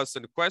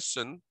 2000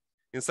 question.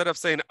 Instead of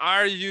saying,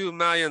 are you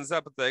Mayan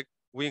Zapotec,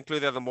 we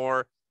included a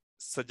more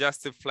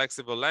suggestive,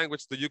 flexible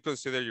language. Do you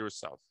consider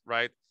yourself,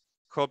 right?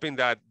 Hoping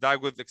that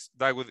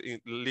would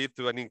lead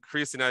to an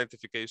increase in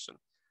identification.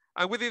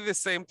 And we did the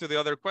same to the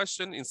other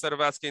question. Instead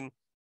of asking,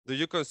 do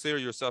you consider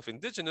yourself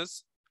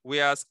indigenous? We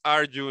ask,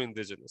 are you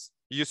indigenous?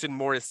 Using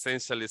more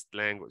essentialist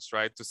language,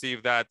 right? To see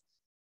if that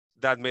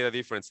made a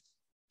difference.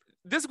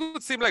 This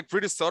would seem like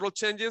pretty subtle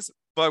changes,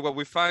 but what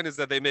we find is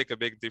that they make a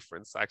big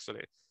difference,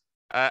 actually.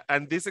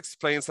 And this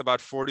explains about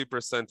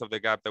 40% of the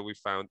gap that we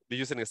found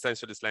using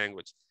essentialist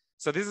language.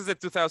 So this is the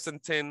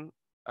 2010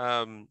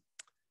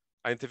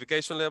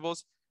 identification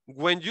levels.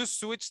 When you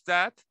switch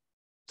that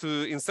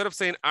to, instead of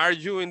saying, are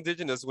you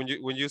indigenous, when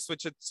you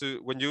switch it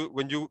to, when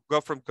you go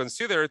from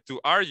consider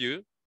to are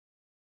you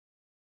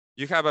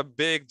have a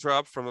big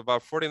drop from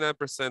about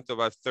 49% to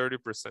about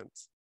 30%.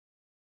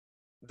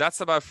 That's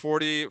about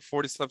 40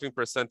 something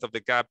percent of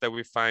the gap that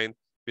we find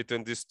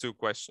between these two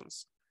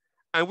questions.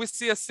 And we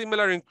see a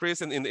similar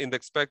increase in the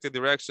expected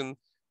direction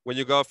when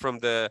you go from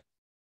the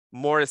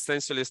more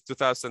essentialist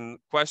 2000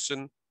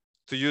 question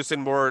to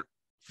using more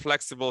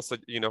flexible, so,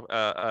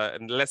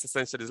 and less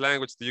essentialist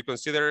language. Do you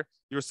consider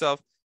yourself?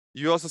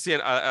 You also see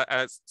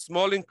a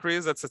small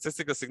increase that's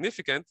statistically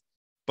significant,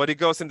 but it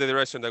goes in the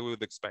direction that we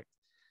would expect.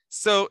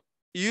 So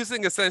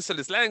using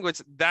essentialist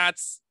language,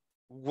 that's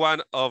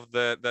one of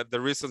the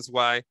reasons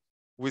why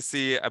we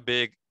see a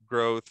big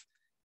growth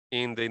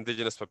in the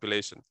indigenous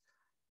population.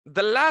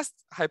 The last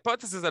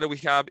hypothesis that we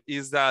have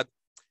is that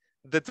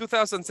the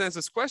 2000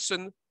 census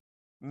question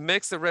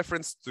makes a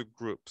reference to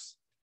groups.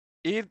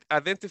 It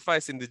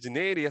identifies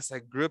indigeneity as a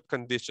group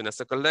condition, as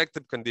a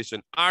collective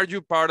condition. Are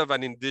you part of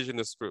an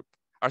indigenous group?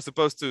 As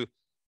opposed to,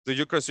 do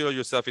you consider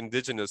yourself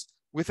indigenous,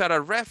 without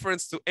a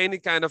reference to any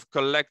kind of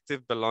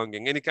collective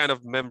belonging, any kind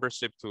of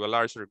membership to a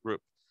larger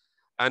group.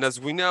 And as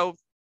we know,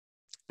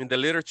 in the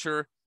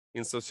literature,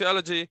 in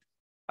sociology,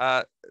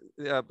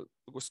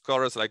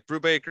 scholars like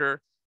Brubaker,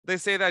 they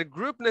say that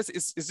groupness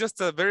is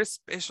just a very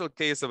special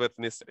case of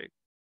ethnicity.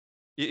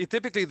 It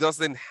typically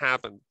doesn't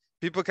happen.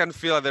 People can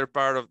feel they're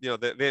part of,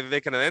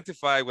 they can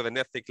identify with an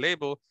ethnic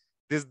label.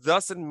 This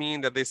doesn't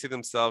mean that they see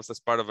themselves as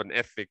part of an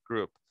ethnic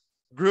group.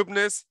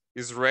 Groupness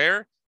is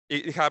rare.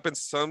 It happens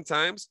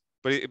sometimes,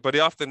 but it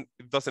often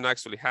doesn't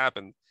actually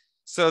happen.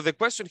 So the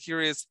question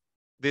here is,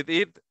 did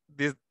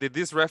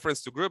this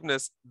reference to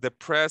groupness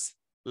depress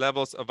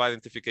levels of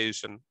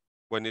identification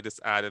when it is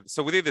added?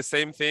 So we did the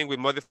same thing. We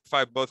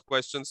modified both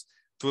questions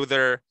to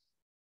either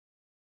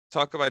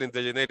talk about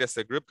indigeneity as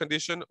a group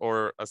condition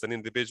or as an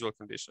individual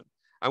condition.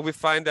 And we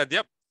find that,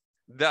 yep,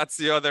 that's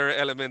the other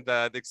element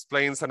that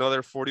explains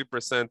another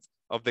 40%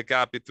 of the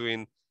gap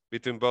between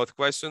both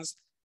questions.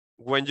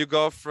 When you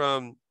go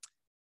from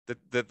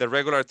the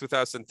regular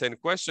 2010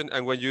 question,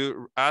 and when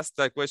you ask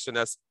that question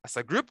as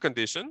a group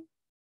condition,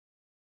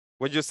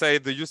 when you say,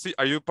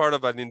 are you part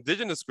of an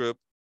indigenous group,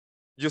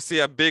 you see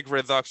a big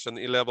reduction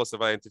in levels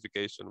of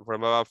identification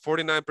from about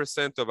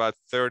 49% to about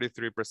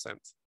 33%.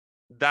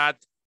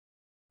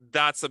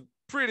 That's a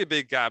pretty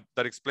big gap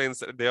that explains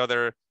the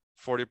other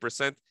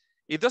 40%.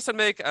 It doesn't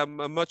make a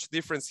much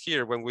difference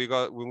here when we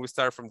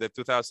start from the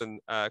 2000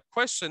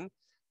 question,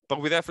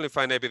 but we definitely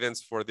find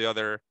evidence for the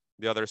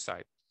other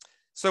side.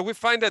 So we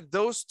find that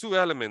those two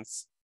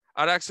elements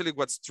are actually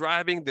what's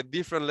driving the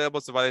different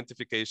levels of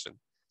identification.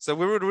 So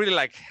we were really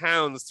like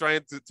hounds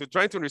trying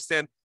to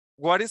understand,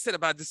 what is it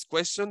about this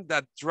question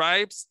that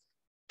drives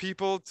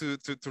people to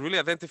really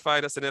identify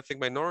as an ethnic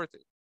minority?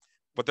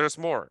 But there's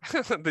more.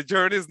 The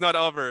journey is not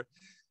over.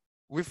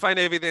 We find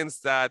evidence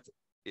that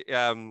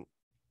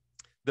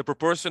the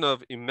proportion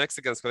of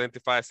Mexicans who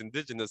identify as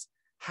indigenous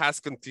has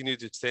continued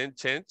to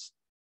change,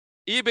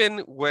 even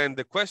when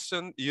the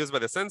question used by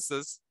the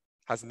census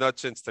has not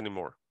changed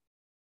anymore.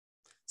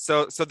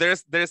 So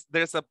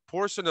there's a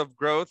portion of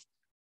growth,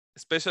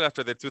 especially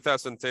after the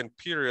 2010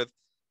 period,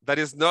 that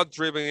is not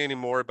driven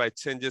anymore by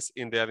changes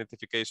in the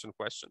identification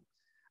question.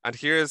 And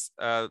here's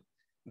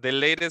the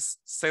latest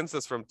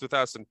census from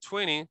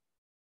 2020.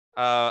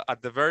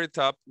 At the very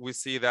top, we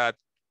see that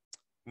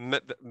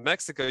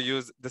Mexico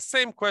used the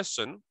same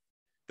question.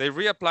 They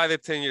reapplied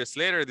it 10 years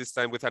later, this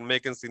time without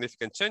making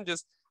significant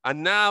changes.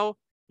 And now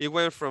it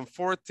went from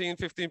 14,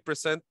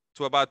 15%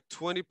 to about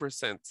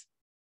 20%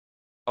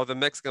 of the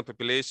Mexican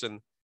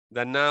population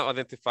that now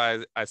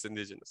identifies as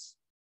indigenous.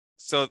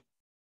 So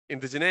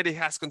indigeneity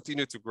has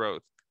continued to grow.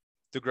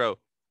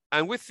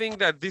 And we think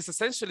that this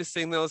essentially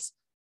signals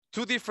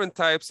two different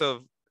types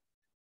of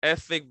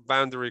ethnic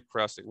boundary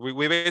crossing.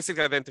 We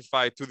basically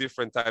identify two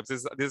different types.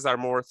 These are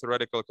more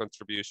theoretical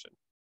contribution.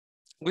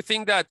 We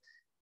think that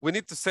we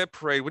need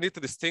to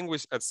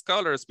distinguish as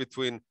scholars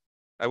between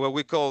what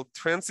we call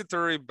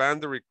transitory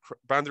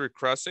boundary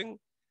crossing,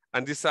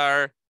 and these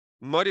are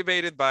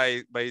motivated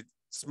by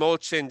small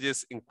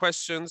changes in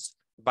questions,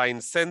 by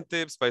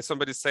incentives, by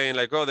somebody saying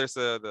like, oh, there's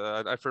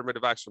an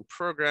affirmative action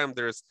program,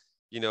 there's,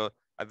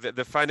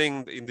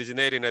 defining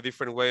indigeneity in a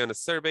different way on a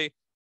survey.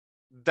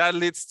 That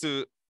leads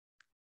to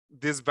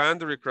this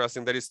boundary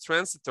crossing that is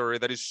transitory,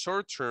 that is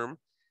short-term,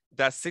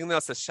 that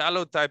signals a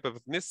shallow type of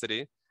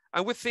ethnicity.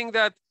 And we think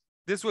that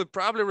this will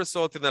probably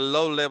result in a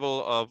low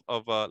level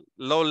of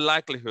low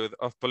likelihood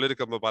of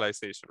political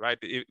mobilization, right?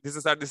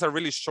 These are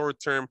really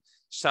short-term,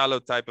 shallow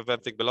type of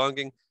ethnic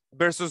belonging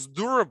versus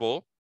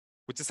durable,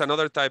 which is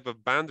another type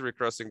of boundary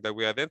crossing that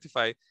we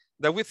identify,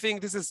 that we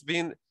think this has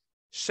been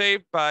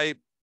shaped by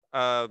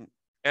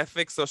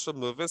ethnic social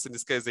movements, in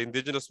this case, the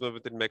indigenous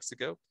movement in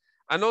Mexico,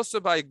 and also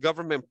by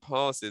government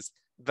policies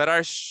that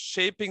are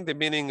shaping the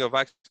meaning of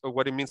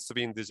what it means to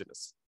be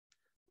indigenous.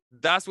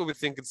 That's what we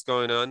think is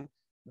going on.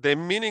 The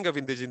meaning of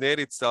indigeneity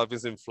itself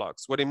is in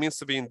flux. What it means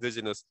to be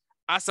indigenous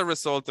as a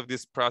result of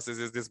these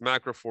processes, these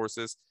macro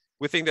forces,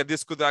 we think that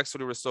this could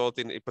actually result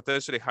in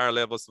potentially higher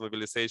levels of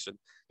mobilization.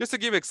 Just to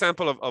give an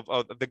example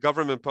of the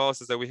government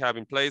policies that we have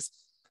in place,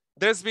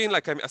 there's been,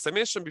 like as I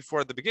mentioned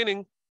before at the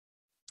beginning,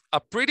 a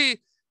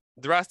pretty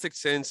drastic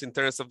change in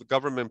terms of the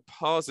government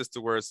policies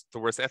towards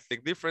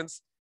ethnic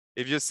difference.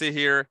 If you see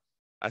here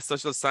a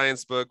social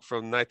science book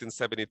from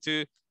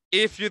 1972,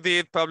 if you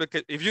did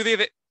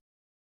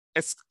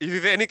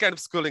any kind of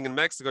schooling in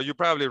Mexico, you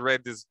probably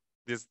read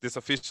these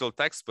official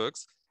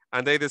textbooks,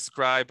 and they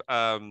describe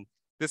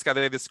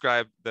they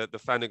describe the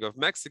founding of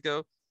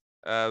Mexico.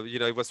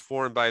 It was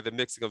formed by the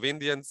mixing of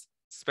Indians,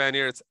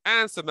 Spaniards,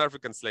 and some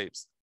African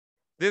slaves.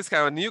 This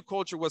kind of new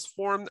culture was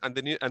formed, and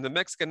the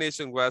Mexican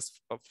nation was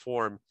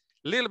formed.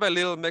 Little by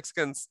little,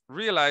 Mexicans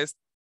realized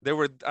they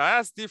were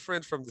as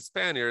different from the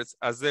Spaniards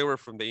as they were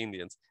from the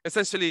Indians.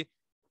 Essentially,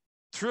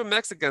 true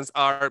Mexicans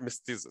are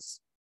mestizos.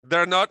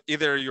 They're not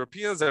either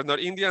Europeans, they're not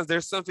Indians,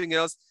 there's something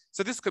else.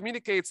 So this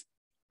communicates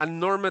a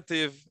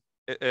normative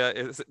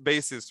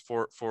basis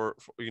for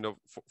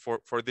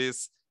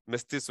this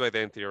mestizo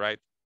identity, right?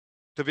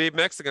 To be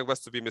Mexican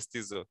was to be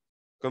mestizo.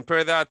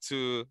 Compare that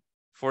to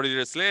 40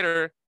 years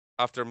later,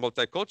 after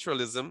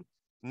multiculturalism,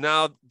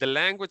 now the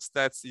language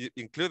that's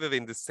included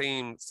in the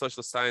same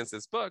social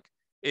sciences book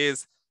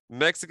is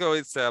Mexico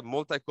is a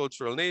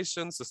multicultural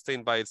nation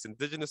sustained by its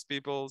indigenous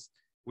peoples.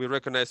 We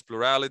recognize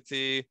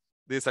plurality.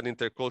 This is an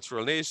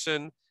intercultural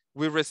nation.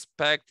 We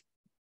respect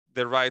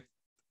the right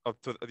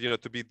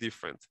to be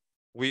different.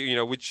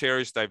 We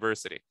cherish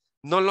diversity.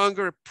 No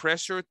longer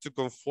pressure to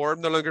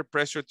conform, no longer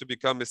pressure to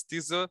become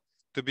mestizo,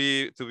 to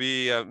be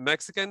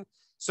Mexican.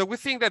 So we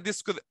think that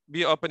this could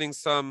be opening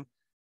some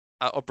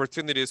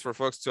opportunities for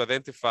folks to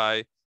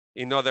identify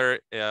in other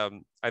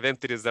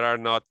identities that are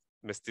not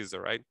mestizo,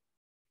 right?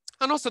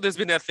 And also there's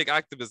been ethnic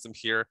activism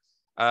here.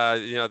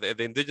 The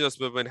indigenous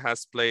movement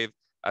has played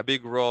a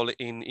big role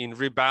in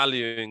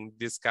revaluing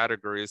these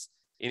categories,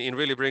 in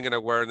really bringing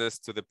awareness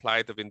to the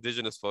plight of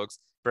indigenous folks,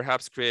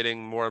 perhaps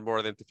creating more and more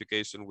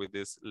identification with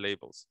these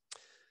labels.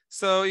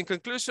 So in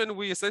conclusion,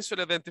 we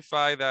essentially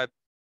identify that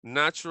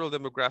natural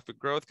demographic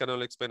growth can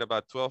only explain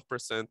about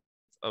 12%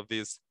 of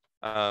these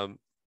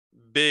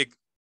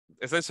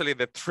essentially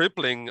the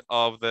tripling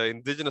of the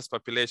indigenous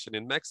population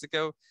in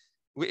Mexico.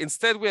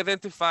 Instead, we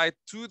identified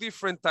two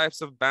different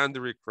types of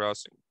boundary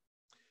crossing.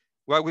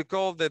 What we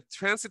call the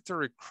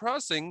transitory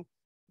crossing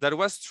that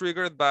was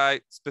triggered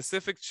by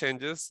specific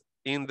changes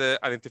in the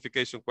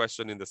identification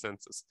question in the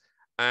census.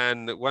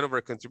 And one of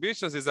our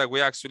contributions is that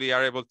we actually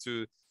are able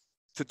to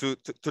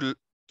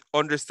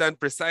understand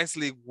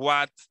precisely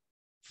what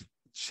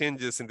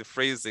changes in the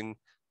phrasing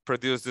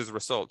produce these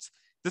results.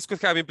 This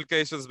could have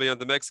implications beyond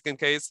the Mexican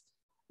case.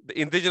 The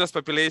indigenous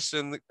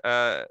population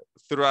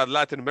throughout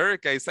Latin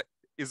America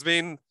is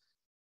being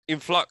in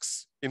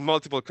flux in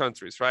multiple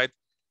countries, right?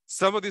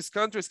 Some of these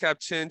countries have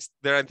changed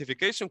their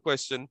identification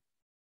question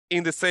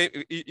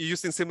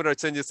using similar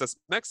changes as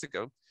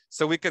Mexico.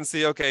 So we can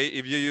see, okay,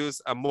 if you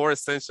use a more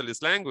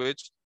essentialist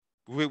language,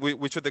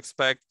 we should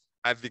expect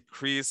a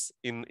decrease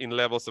in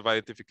levels of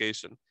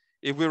identification.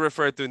 If we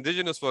refer to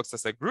indigenous folks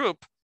as a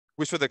group,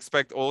 we should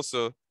expect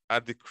also a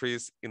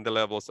decrease in the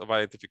levels of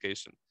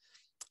identification.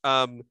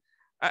 And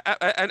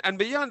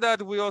beyond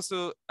that, we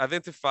also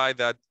identify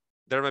that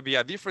there may be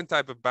a different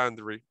type of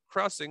boundary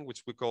crossing,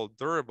 which we call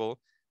durable,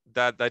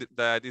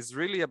 that is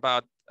really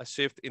about a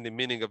shift in the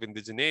meaning of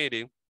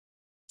indigeneity.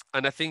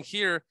 And I think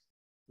here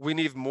we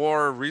need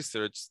more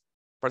research,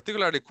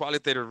 particularly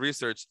qualitative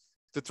research,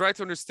 to try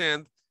to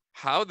understand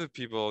how the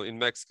people in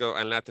Mexico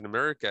and Latin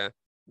America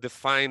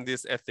define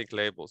these ethnic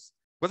labels.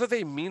 What do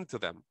they mean to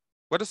them?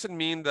 What does it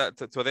mean that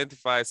to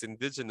identify as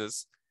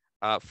indigenous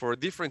for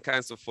different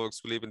kinds of folks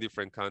who live in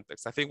different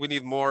contexts? I think we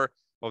need more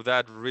of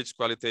that rich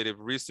qualitative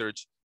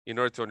research in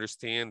order to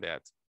understand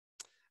that.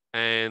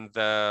 And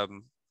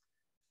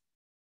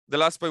the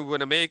last point we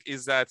want to make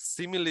is that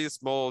seemingly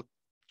small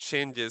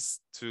changes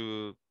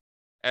to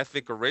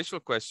ethnic or racial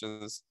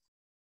questions,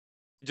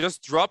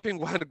 just dropping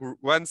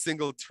one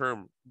single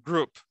term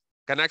group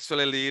can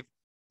actually lead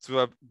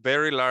to a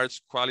very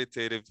large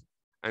qualitative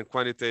and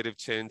quantitative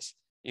change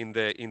in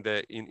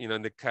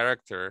the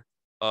character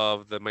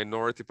of the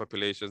minority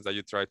populations that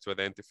you try to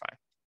identify.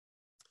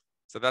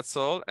 So that's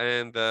all,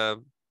 and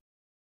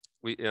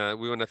we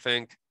want to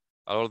thank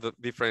all the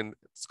different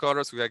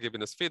scholars who are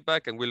giving us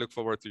feedback, and we look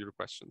forward to your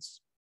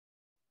questions.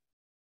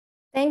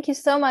 Thank you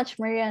so much,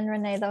 Maria and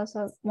Renee. That was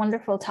a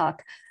wonderful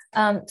talk.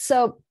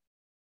 So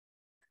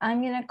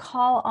I'm going to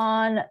call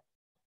on,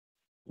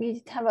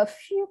 we have a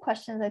few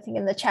questions, I think,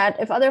 in the chat.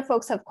 If other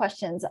folks have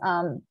questions,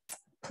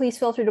 please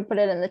feel free to put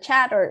it in the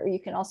chat, or you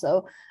can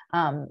also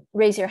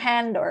raise your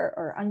hand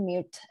or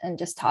unmute and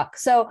just talk.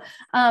 So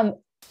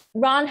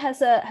Ron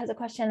has a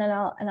question, and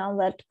I'll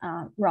let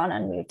Ron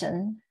unmute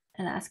and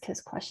ask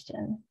his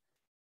question.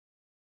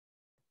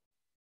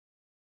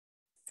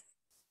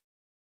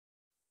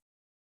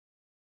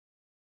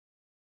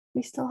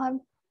 We still have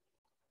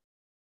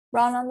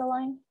Ron on the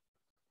line?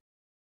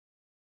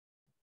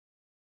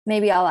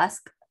 maybe I'll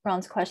ask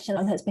Ron's question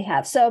on his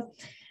behalf. So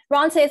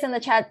Ron says in the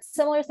chat,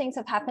 similar things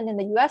have happened in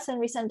the US in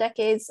recent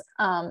decades.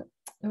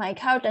 Mike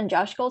Hout and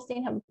Josh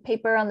Goldstein have a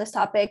paper on this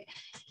topic.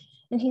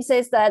 And he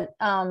says that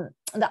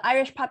the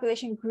Irish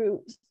population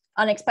grew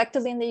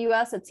unexpectedly in the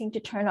US. It seemed to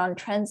turn on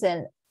trends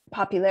in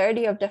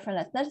popularity of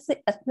different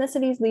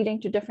ethnicities, leading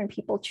to different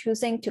people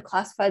choosing to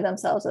classify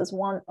themselves as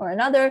one or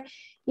another,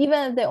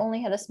 even if they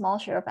only had a small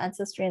share of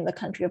ancestry in the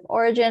country of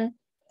origin.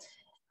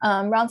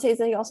 Ron says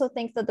that he also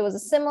thinks that there was a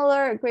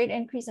similar great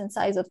increase in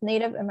size of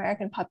Native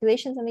American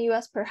populations in the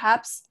US,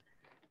 perhaps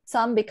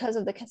some because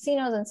of the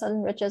casinos and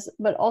sudden riches,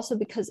 but also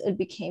because it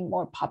became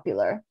more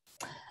popular.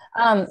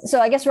 So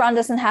I guess Ron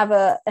doesn't have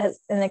an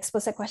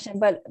explicit question,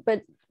 but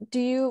do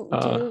you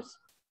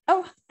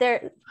oh,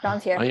 there,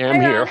 Ron's here. I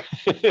am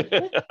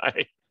here.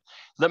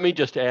 Let me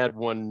just add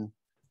one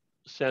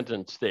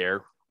sentence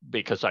there,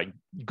 because I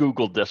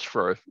Googled this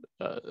for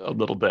a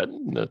little bit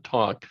in the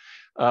talk.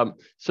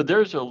 So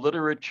there's a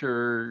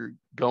literature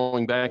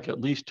going back at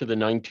least to the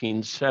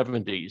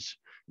 1970s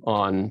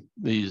on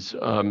these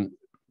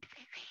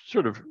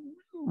sort of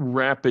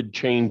rapid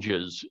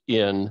changes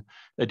in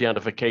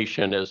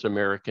identification as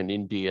American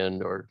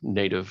Indian or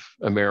Native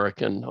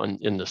American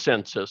in the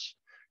census.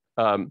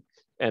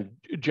 And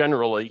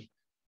generally,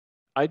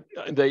 I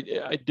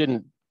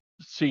didn't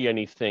see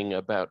anything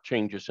about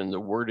changes in the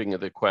wording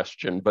of the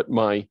question, but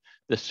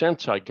the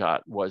sense I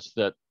got was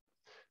that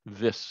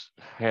this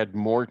had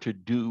more to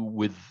do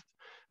with,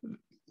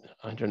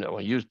 I don't know,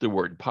 I used the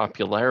word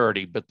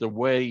popularity, but the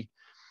way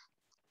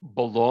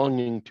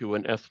belonging to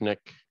an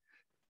ethnic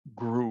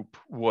group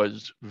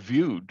was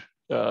viewed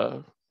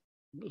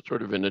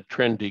sort of in a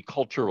trendy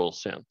cultural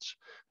sense.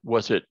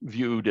 Was it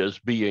viewed as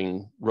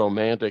being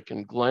romantic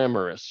and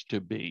glamorous to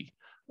be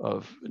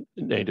of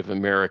Native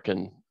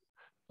American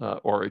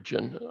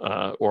origin,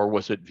 or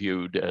was it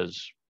viewed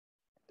as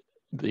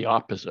the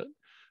opposite?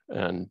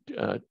 And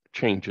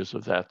changes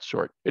of that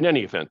sort. In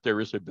any event, there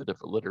is a bit of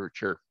a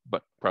literature,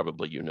 but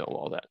probably you know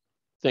all that.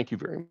 Thank you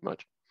very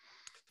much.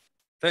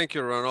 Thank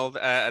you, Ronald.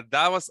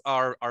 That was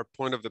our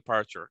point of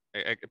departure.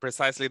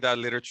 Precisely that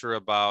literature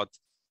about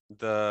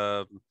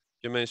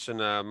you mentioned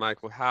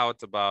Michael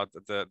Hout, about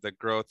the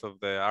growth of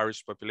the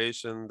Irish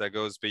population that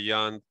goes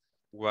beyond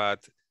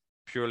what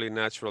purely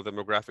natural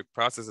demographic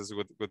processes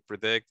would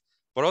predict,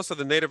 but also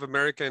the Native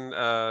American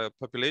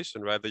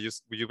population, right?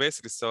 You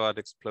basically saw an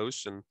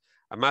explosion.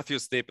 Matthew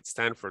Snape at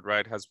Stanford,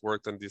 right, has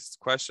worked on this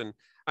question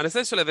and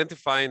essentially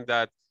identifying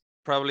that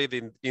probably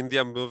the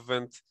India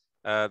movement,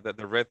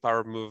 the Red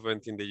Power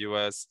movement in the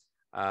US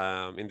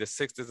in the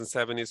 60s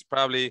and 70s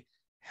probably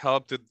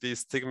helped to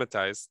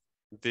destigmatize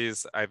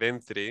this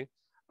identity.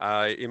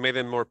 It made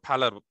it more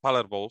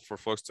palatable for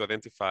folks to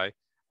identify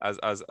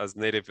as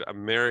Native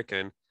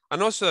American.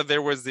 And also that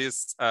there was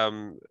this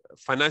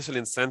financial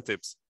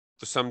incentives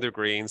to some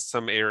degree in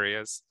some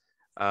areas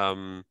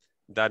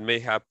that may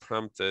have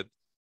prompted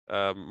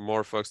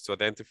more folks to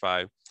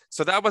identify.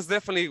 So that was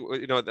definitely,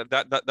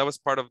 that was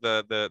part of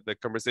the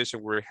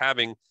conversation we're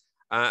having.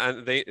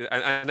 And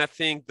I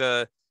think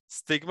the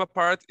stigma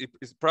part, it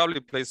probably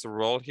plays a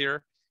role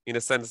here in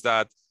the sense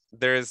that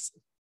there's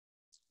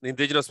the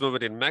indigenous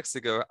movement in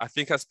Mexico, I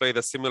think has played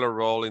a similar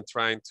role in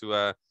trying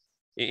to,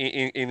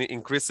 in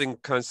increasing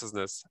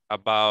consciousness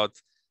about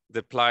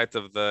the plight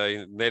of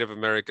the Native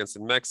Americans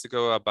in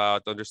Mexico,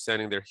 about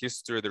understanding their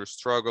history, their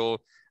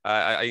struggle,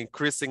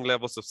 increasing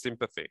levels of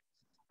sympathy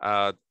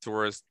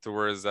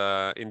towards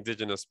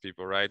indigenous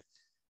people, right?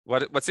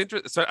 What's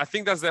interesting, so I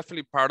think that's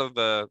definitely part of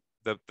the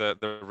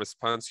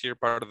response here,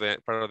 part of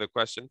the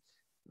question.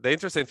 The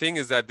interesting thing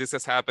is that this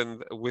has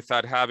happened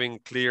without having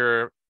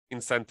clear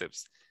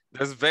incentives.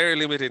 There's very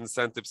limited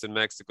incentives in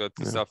Mexico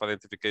to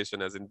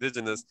self-identification as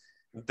indigenous.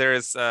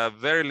 There's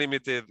very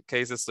limited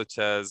cases, such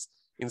as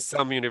in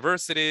some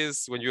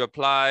universities, when you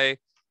apply,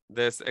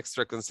 there's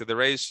extra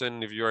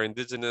consideration if you are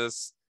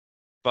indigenous,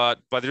 but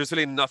there's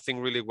really nothing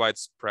really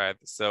widespread.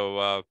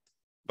 So,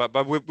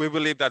 but we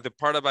believe that the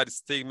part about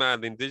stigma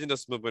and the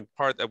indigenous movement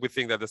part, we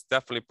think that is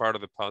definitely part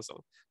of the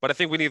puzzle. But I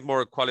think we need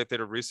more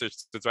qualitative research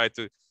to try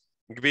to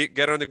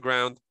get on the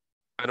ground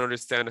and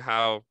understand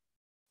how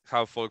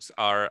folks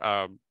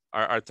are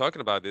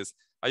talking about this.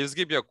 I just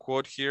give you a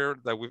quote here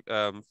that we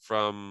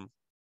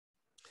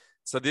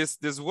so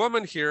this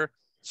woman here,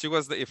 she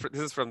was this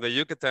is from the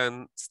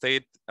Yucatan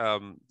state,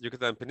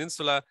 Yucatan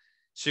Peninsula.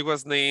 She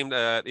was named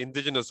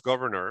indigenous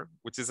governor,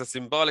 which is a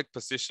symbolic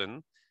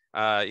position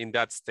in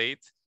that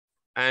state,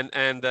 and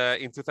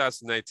in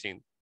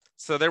 2019.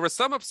 So there were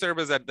some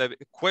observers that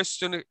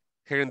questioned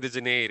her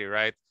indigeneity,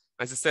 right?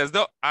 And she says,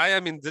 no, I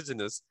am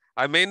indigenous.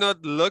 I may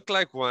not look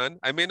like one.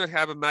 I may not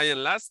have a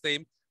Mayan last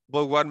name,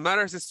 but what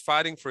matters is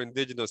fighting for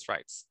indigenous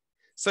rights.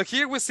 So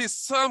here we see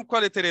some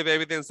qualitative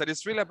evidence that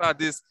it's really about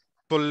this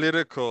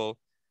political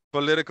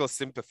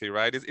sympathy,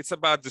 right? It's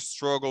about the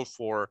struggle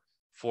for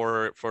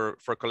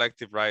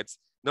collective rights,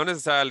 not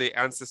necessarily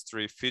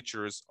ancestry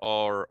features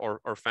or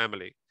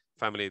family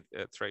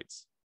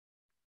traits.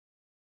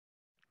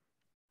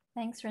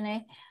 Thanks,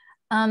 Renee.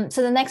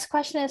 So the next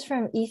question is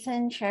from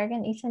Ethan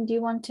Sherrigan. Ethan, do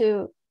you want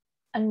to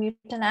unmute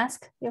and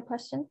ask your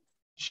question?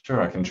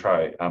 Sure, I can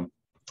try.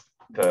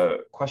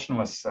 The question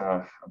was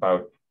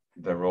about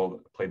the role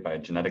played by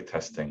genetic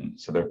testing.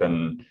 So there have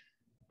been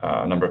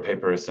a number of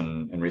papers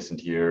in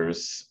recent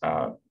years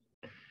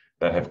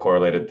that have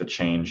correlated the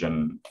change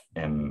in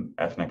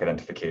ethnic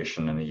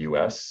identification in the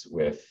US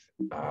with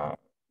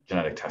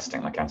genetic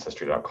testing, like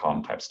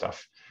Ancestry.com type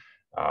stuff.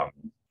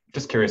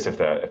 Just curious if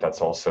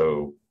that's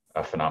also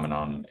a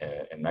phenomenon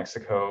in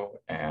Mexico,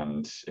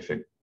 and if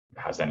it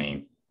has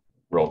any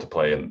role to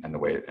play in the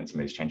way in some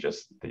of these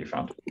changes that you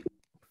found.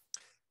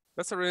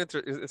 That's a really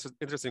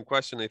interesting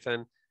question,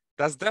 Nathan.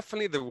 That's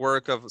definitely the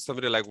work of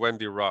somebody like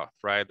Wendy Roth,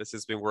 right? This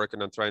has been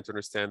working on trying to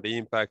understand the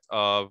impact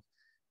of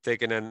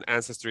taking an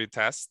ancestry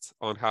test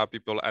on how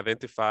people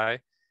identify.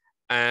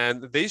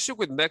 And the issue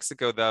with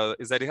Mexico, though,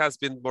 is that it has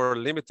been more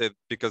limited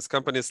because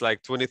companies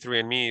like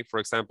 23andMe, for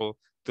example,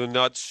 do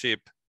not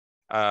ship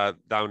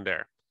down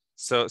there.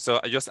 So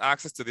just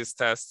access to these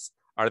tests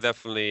are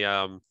definitely,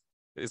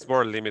 it's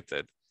more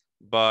limited.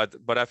 But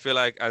I feel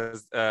like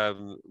as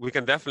we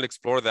can definitely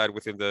explore that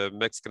within the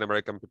Mexican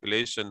American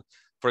population.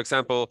 For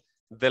example,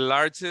 the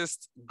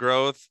largest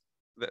growth,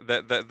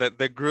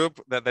 the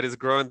group that is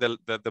growing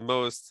the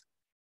most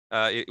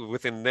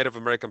within Native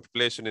American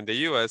population in the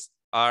US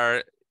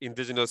are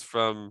indigenous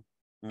from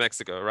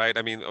Mexico, right?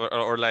 I mean,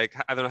 or like,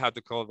 I don't know how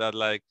to call that,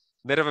 like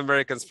Native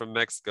Americans from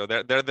Mexico.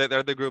 They're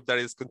the group that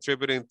is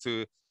contributing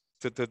to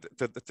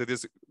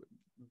this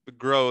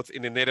growth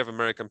in the Native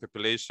American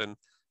population,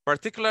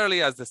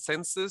 particularly as the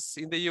census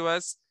in the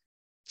US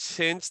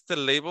changed the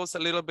labels a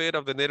little bit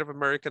of the Native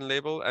American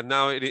label. And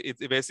now it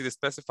basically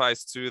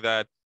specifies too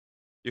that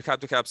you have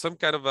to have some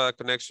kind of a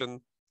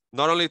connection,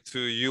 not only to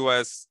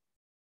US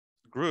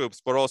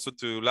groups, but also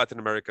to Latin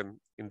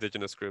American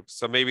indigenous groups.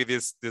 So maybe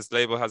this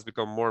label has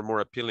become more and more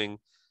appealing.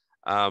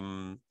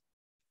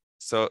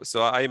 So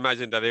I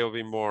imagine that there will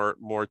be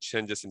more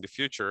changes in the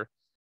future,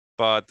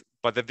 but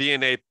the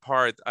DNA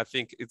part, I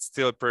think it's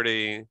still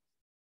pretty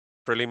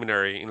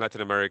preliminary in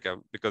Latin America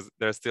because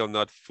there's still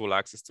not full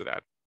access to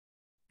that.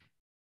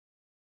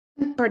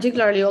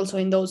 Particularly also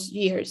in those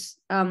years,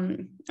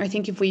 I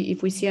think if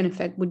we see an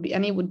effect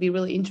it would be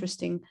really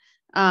interesting.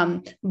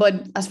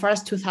 But as far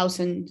as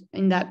 2000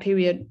 in that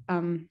period,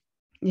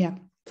 yeah.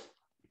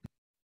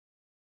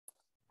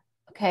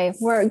 Okay,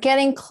 we're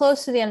getting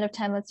close to the end of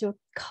time. Let's do a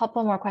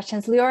couple more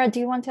questions. Leora, do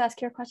you want to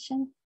ask your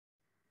question?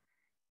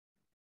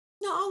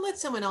 No, I'll let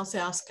someone else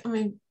ask. I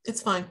mean,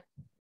 it's fine.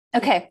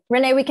 Okay,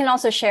 Renee, we can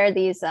also share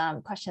these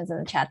questions in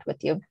the chat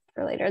with you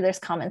for later. There's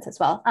comments as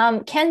well.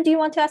 Ken, do you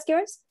want to ask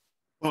yours?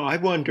 Well, I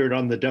wondered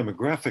on the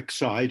demographic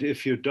side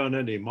if you've done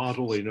any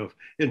modeling of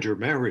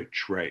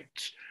intermarriage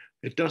rates.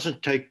 It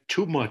doesn't take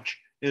too much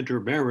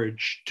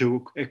intermarriage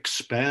to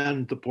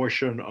expand the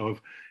portion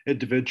of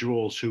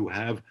individuals who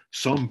have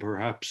some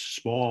perhaps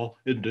small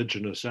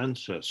indigenous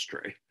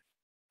ancestry.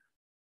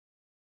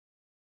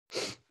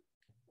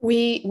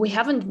 We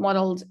haven't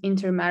modeled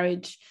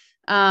intermarriage,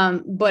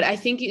 but I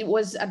think it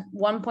was at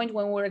one point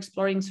when we were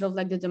exploring sort of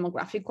like the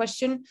demographic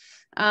question,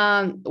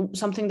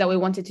 something that we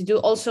wanted to do.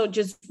 Also,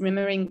 just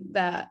remembering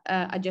that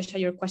Ajesha,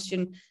 your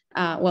question.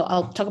 Well,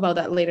 I'll talk about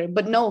that later.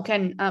 But no,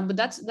 Ken. But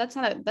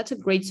that's a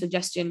great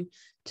suggestion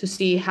to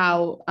see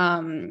how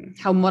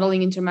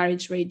modeling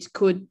intermarriage rates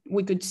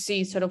we could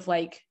see sort of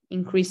like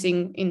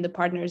increasing in the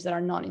partners that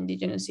are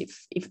non-indigenous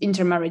if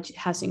intermarriage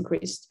has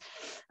increased.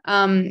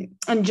 And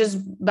just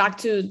back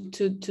to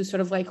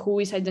sort of like who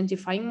is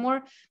identifying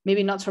more,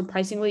 maybe not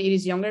surprisingly, it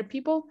is younger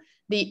people.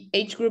 The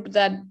age group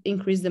that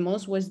increased the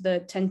most was the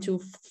 10 to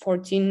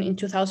 14 in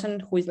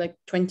 2000, who is like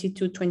 20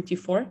 to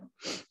 24.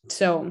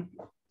 So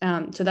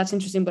that's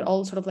interesting, but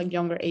all sort of like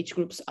younger age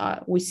groups,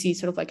 we see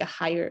sort of like a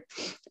higher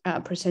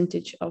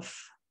percentage of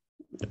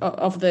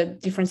the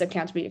difference that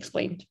can't be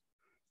explained.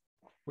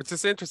 Which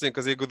is interesting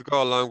because it could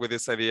go along with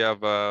this idea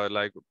of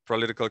like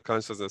political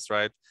consciousness,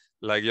 right?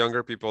 Like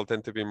younger people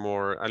tend to be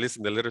more, at least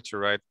in the literature,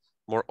 right,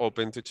 more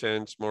open to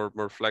change,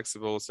 more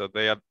flexible. So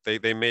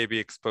they may be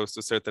exposed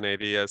to certain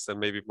ideas and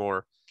maybe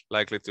more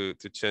likely to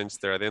change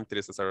their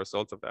identities as a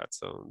result of that.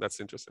 So that's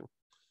interesting.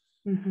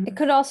 Mm-hmm. It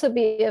could also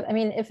be, I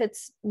mean, if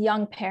it's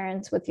young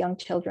parents with young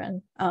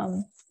children,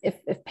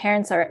 if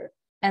parents are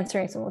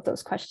answering some of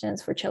those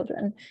questions for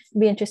children,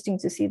 it'd be interesting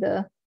to see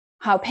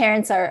how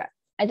parents are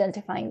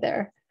identifying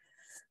their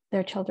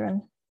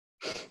children.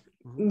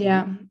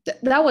 Yeah,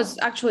 that was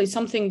actually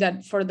something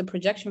that for the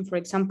projection, for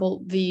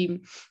example, the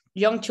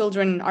young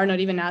children are not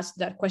even asked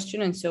that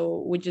question. And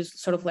so we just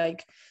sort of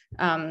like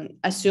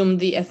assume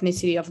the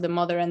ethnicity of the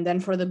mother. And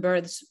then for the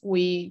births,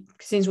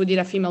 since we did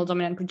a female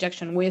dominant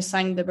projection, we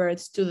assigned the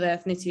births to the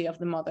ethnicity of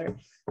the mother,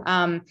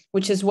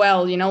 which as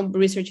well,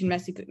 research in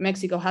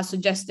Mexico has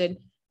suggested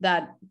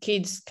that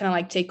kids kind of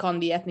like take on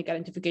the ethnic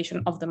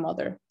identification of the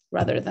mother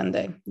rather than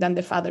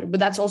the father. But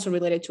that's also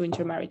related to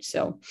intermarriage.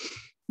 So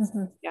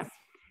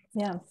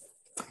yeah.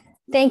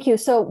 Thank you.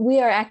 So we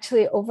are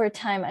actually over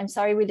time. I'm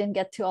sorry we didn't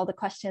get to all the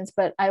questions,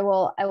 but I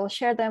will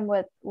share them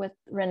with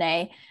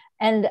Renee.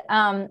 And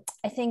I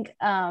think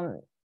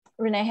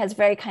Renee has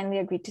very kindly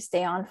agreed to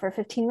stay on for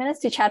 15 minutes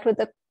to chat with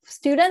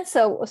students.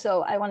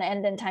 So I want to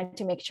end in time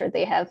to make sure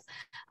they have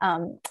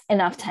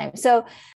enough time. So